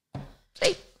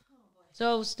 See?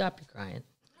 So stop your crying.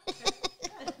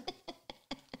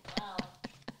 Wow.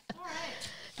 All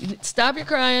right. Stop your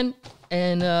crying,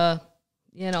 and,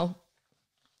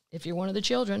 if you're one of the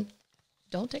children,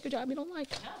 don't take a job you don't like.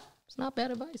 No. It's not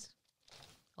bad advice.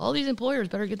 All these employers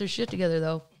better get their shit together,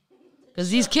 though, because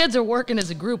these kids are working as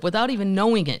a group without even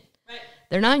knowing it. Right.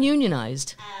 They're not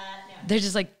unionized. No. They're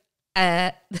just like,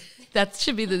 that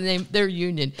should be the name, their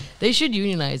union. They should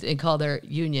unionize and call their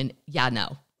union, yeah,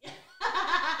 no.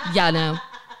 Yeah, no.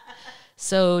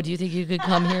 So do you think you could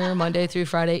come here Monday through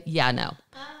Friday? Yeah, no.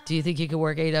 Do you think you could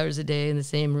work 8 hours a day in the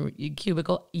same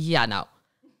cubicle? Yeah, no.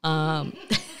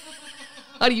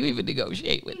 How do you even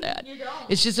negotiate with that? You don't.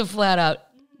 It's just a flat out,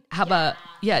 how about,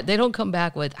 they don't come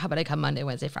back with, how about I come Monday,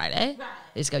 Wednesday, Friday? Right.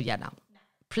 They just go, yeah, no.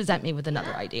 Present me with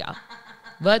another idea.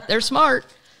 But they're smart.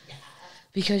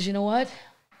 Because you know what?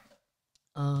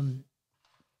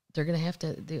 They're going to have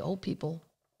to, the old people,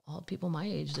 all people my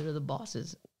age that are the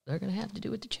bosses, they're going to have to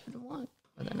do what the children want,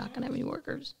 or they're not going to have any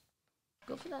workers.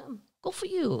 Go for them. Go for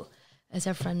you. As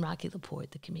our friend Rocky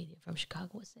Laporte, the comedian from Chicago,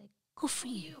 would say, go for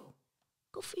you.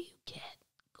 Go for you, kid.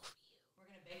 Go for you. We're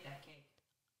going to bake that cake.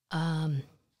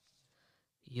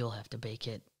 You'll have to bake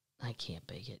it. I can't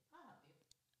bake it. I'll help you.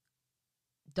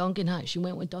 Duncan Hines. She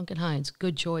went with Duncan Hines.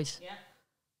 Good choice. Yeah.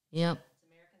 Yep. It's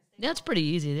American steak. That's pretty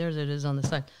easy. There's it is on the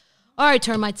side. All right,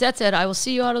 termites, that's it. I will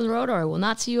see you out on the road, or I will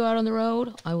not see you out on the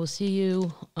road. I will see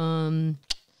you,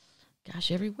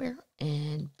 everywhere.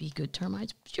 And be good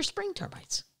termites. Your spring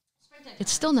termites. Springtime.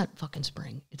 It's still not fucking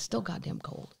spring. It's still goddamn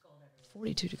cold.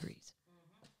 42 degrees.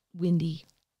 Windy.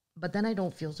 But then I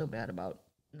don't feel so bad about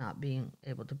not being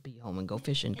able to be home and go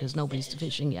fishing because nobody's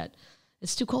fishing yet.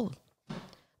 It's too cold.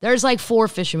 There's like 4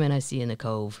 fishermen I see in the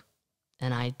cove,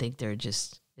 and I think they're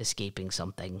just escaping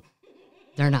something.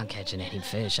 They're not catching any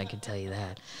fish, I can tell you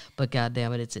that. But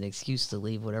goddamn it, it's an excuse to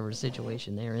leave whatever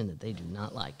situation they're in that they do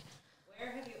not like.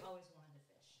 Where have you always wanted to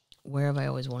fish? Where have I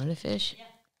always wanted to fish? Yeah.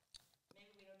 Maybe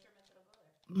we know termites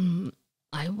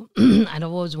that'll go there. I've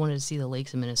always wanted to see the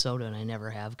lakes in Minnesota, and I never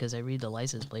have because I read the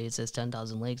license plate. It says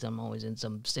 10,000 lakes. I'm always in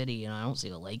some city, and I don't see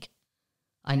a lake.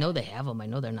 I know they have them. I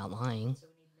know they're not lying. So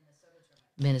we need Minnesota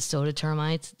termites. Minnesota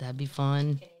termites, that'd be fun.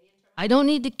 Canadian termites. I don't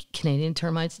need the Canadian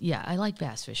termites. Yeah, I like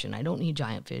bass fishing. I don't need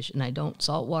giant fish, and I don't.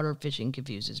 Saltwater fishing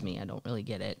confuses me. I don't really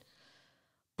get it.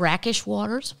 Brackish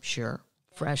waters, sure.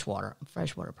 Freshwater. I'm a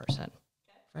freshwater person.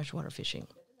 Freshwater fishing.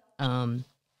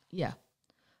 Yeah.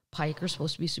 Pike are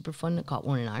supposed to be super fun. I caught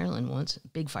one in Ireland once.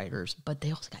 Big fighters, but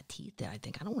they also got teeth that I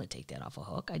think I don't want to take that off a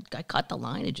hook. I cut the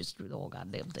line and just threw the whole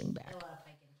goddamn thing back. A lot of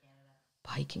pike in Canada.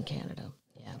 Pike in Canada,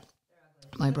 yeah.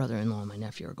 My brother-in-law and my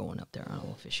nephew are going up there on a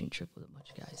little fishing trip with a bunch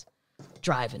of guys.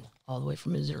 Driving all the way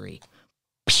from Missouri.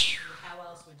 How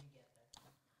else would you get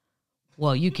there?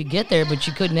 Well, you could get there, but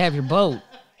you couldn't have your boat.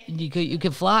 You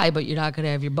could fly, but you're not going to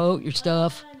have your boat, your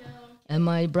stuff. I know. And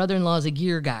my brother-in-law is a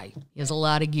gear guy. He has a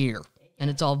lot of gear, and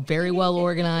it's all very well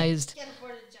organized. Can't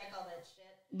afford to check all that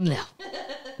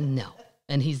shit. No.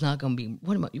 And he's not going to be,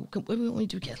 what do you want me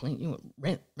to do, Kathleen? You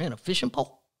ran a fishing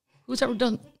pole? Who's ever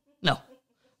done? No,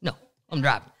 I'm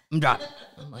driving.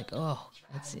 I'm like, oh,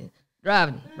 that's it.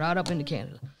 Driving right up into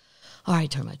Canada. All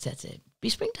right, termites, that's it. Be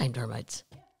springtime termites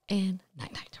and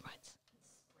night termites.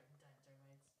 Springtime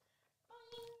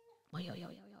termites. Well, yo.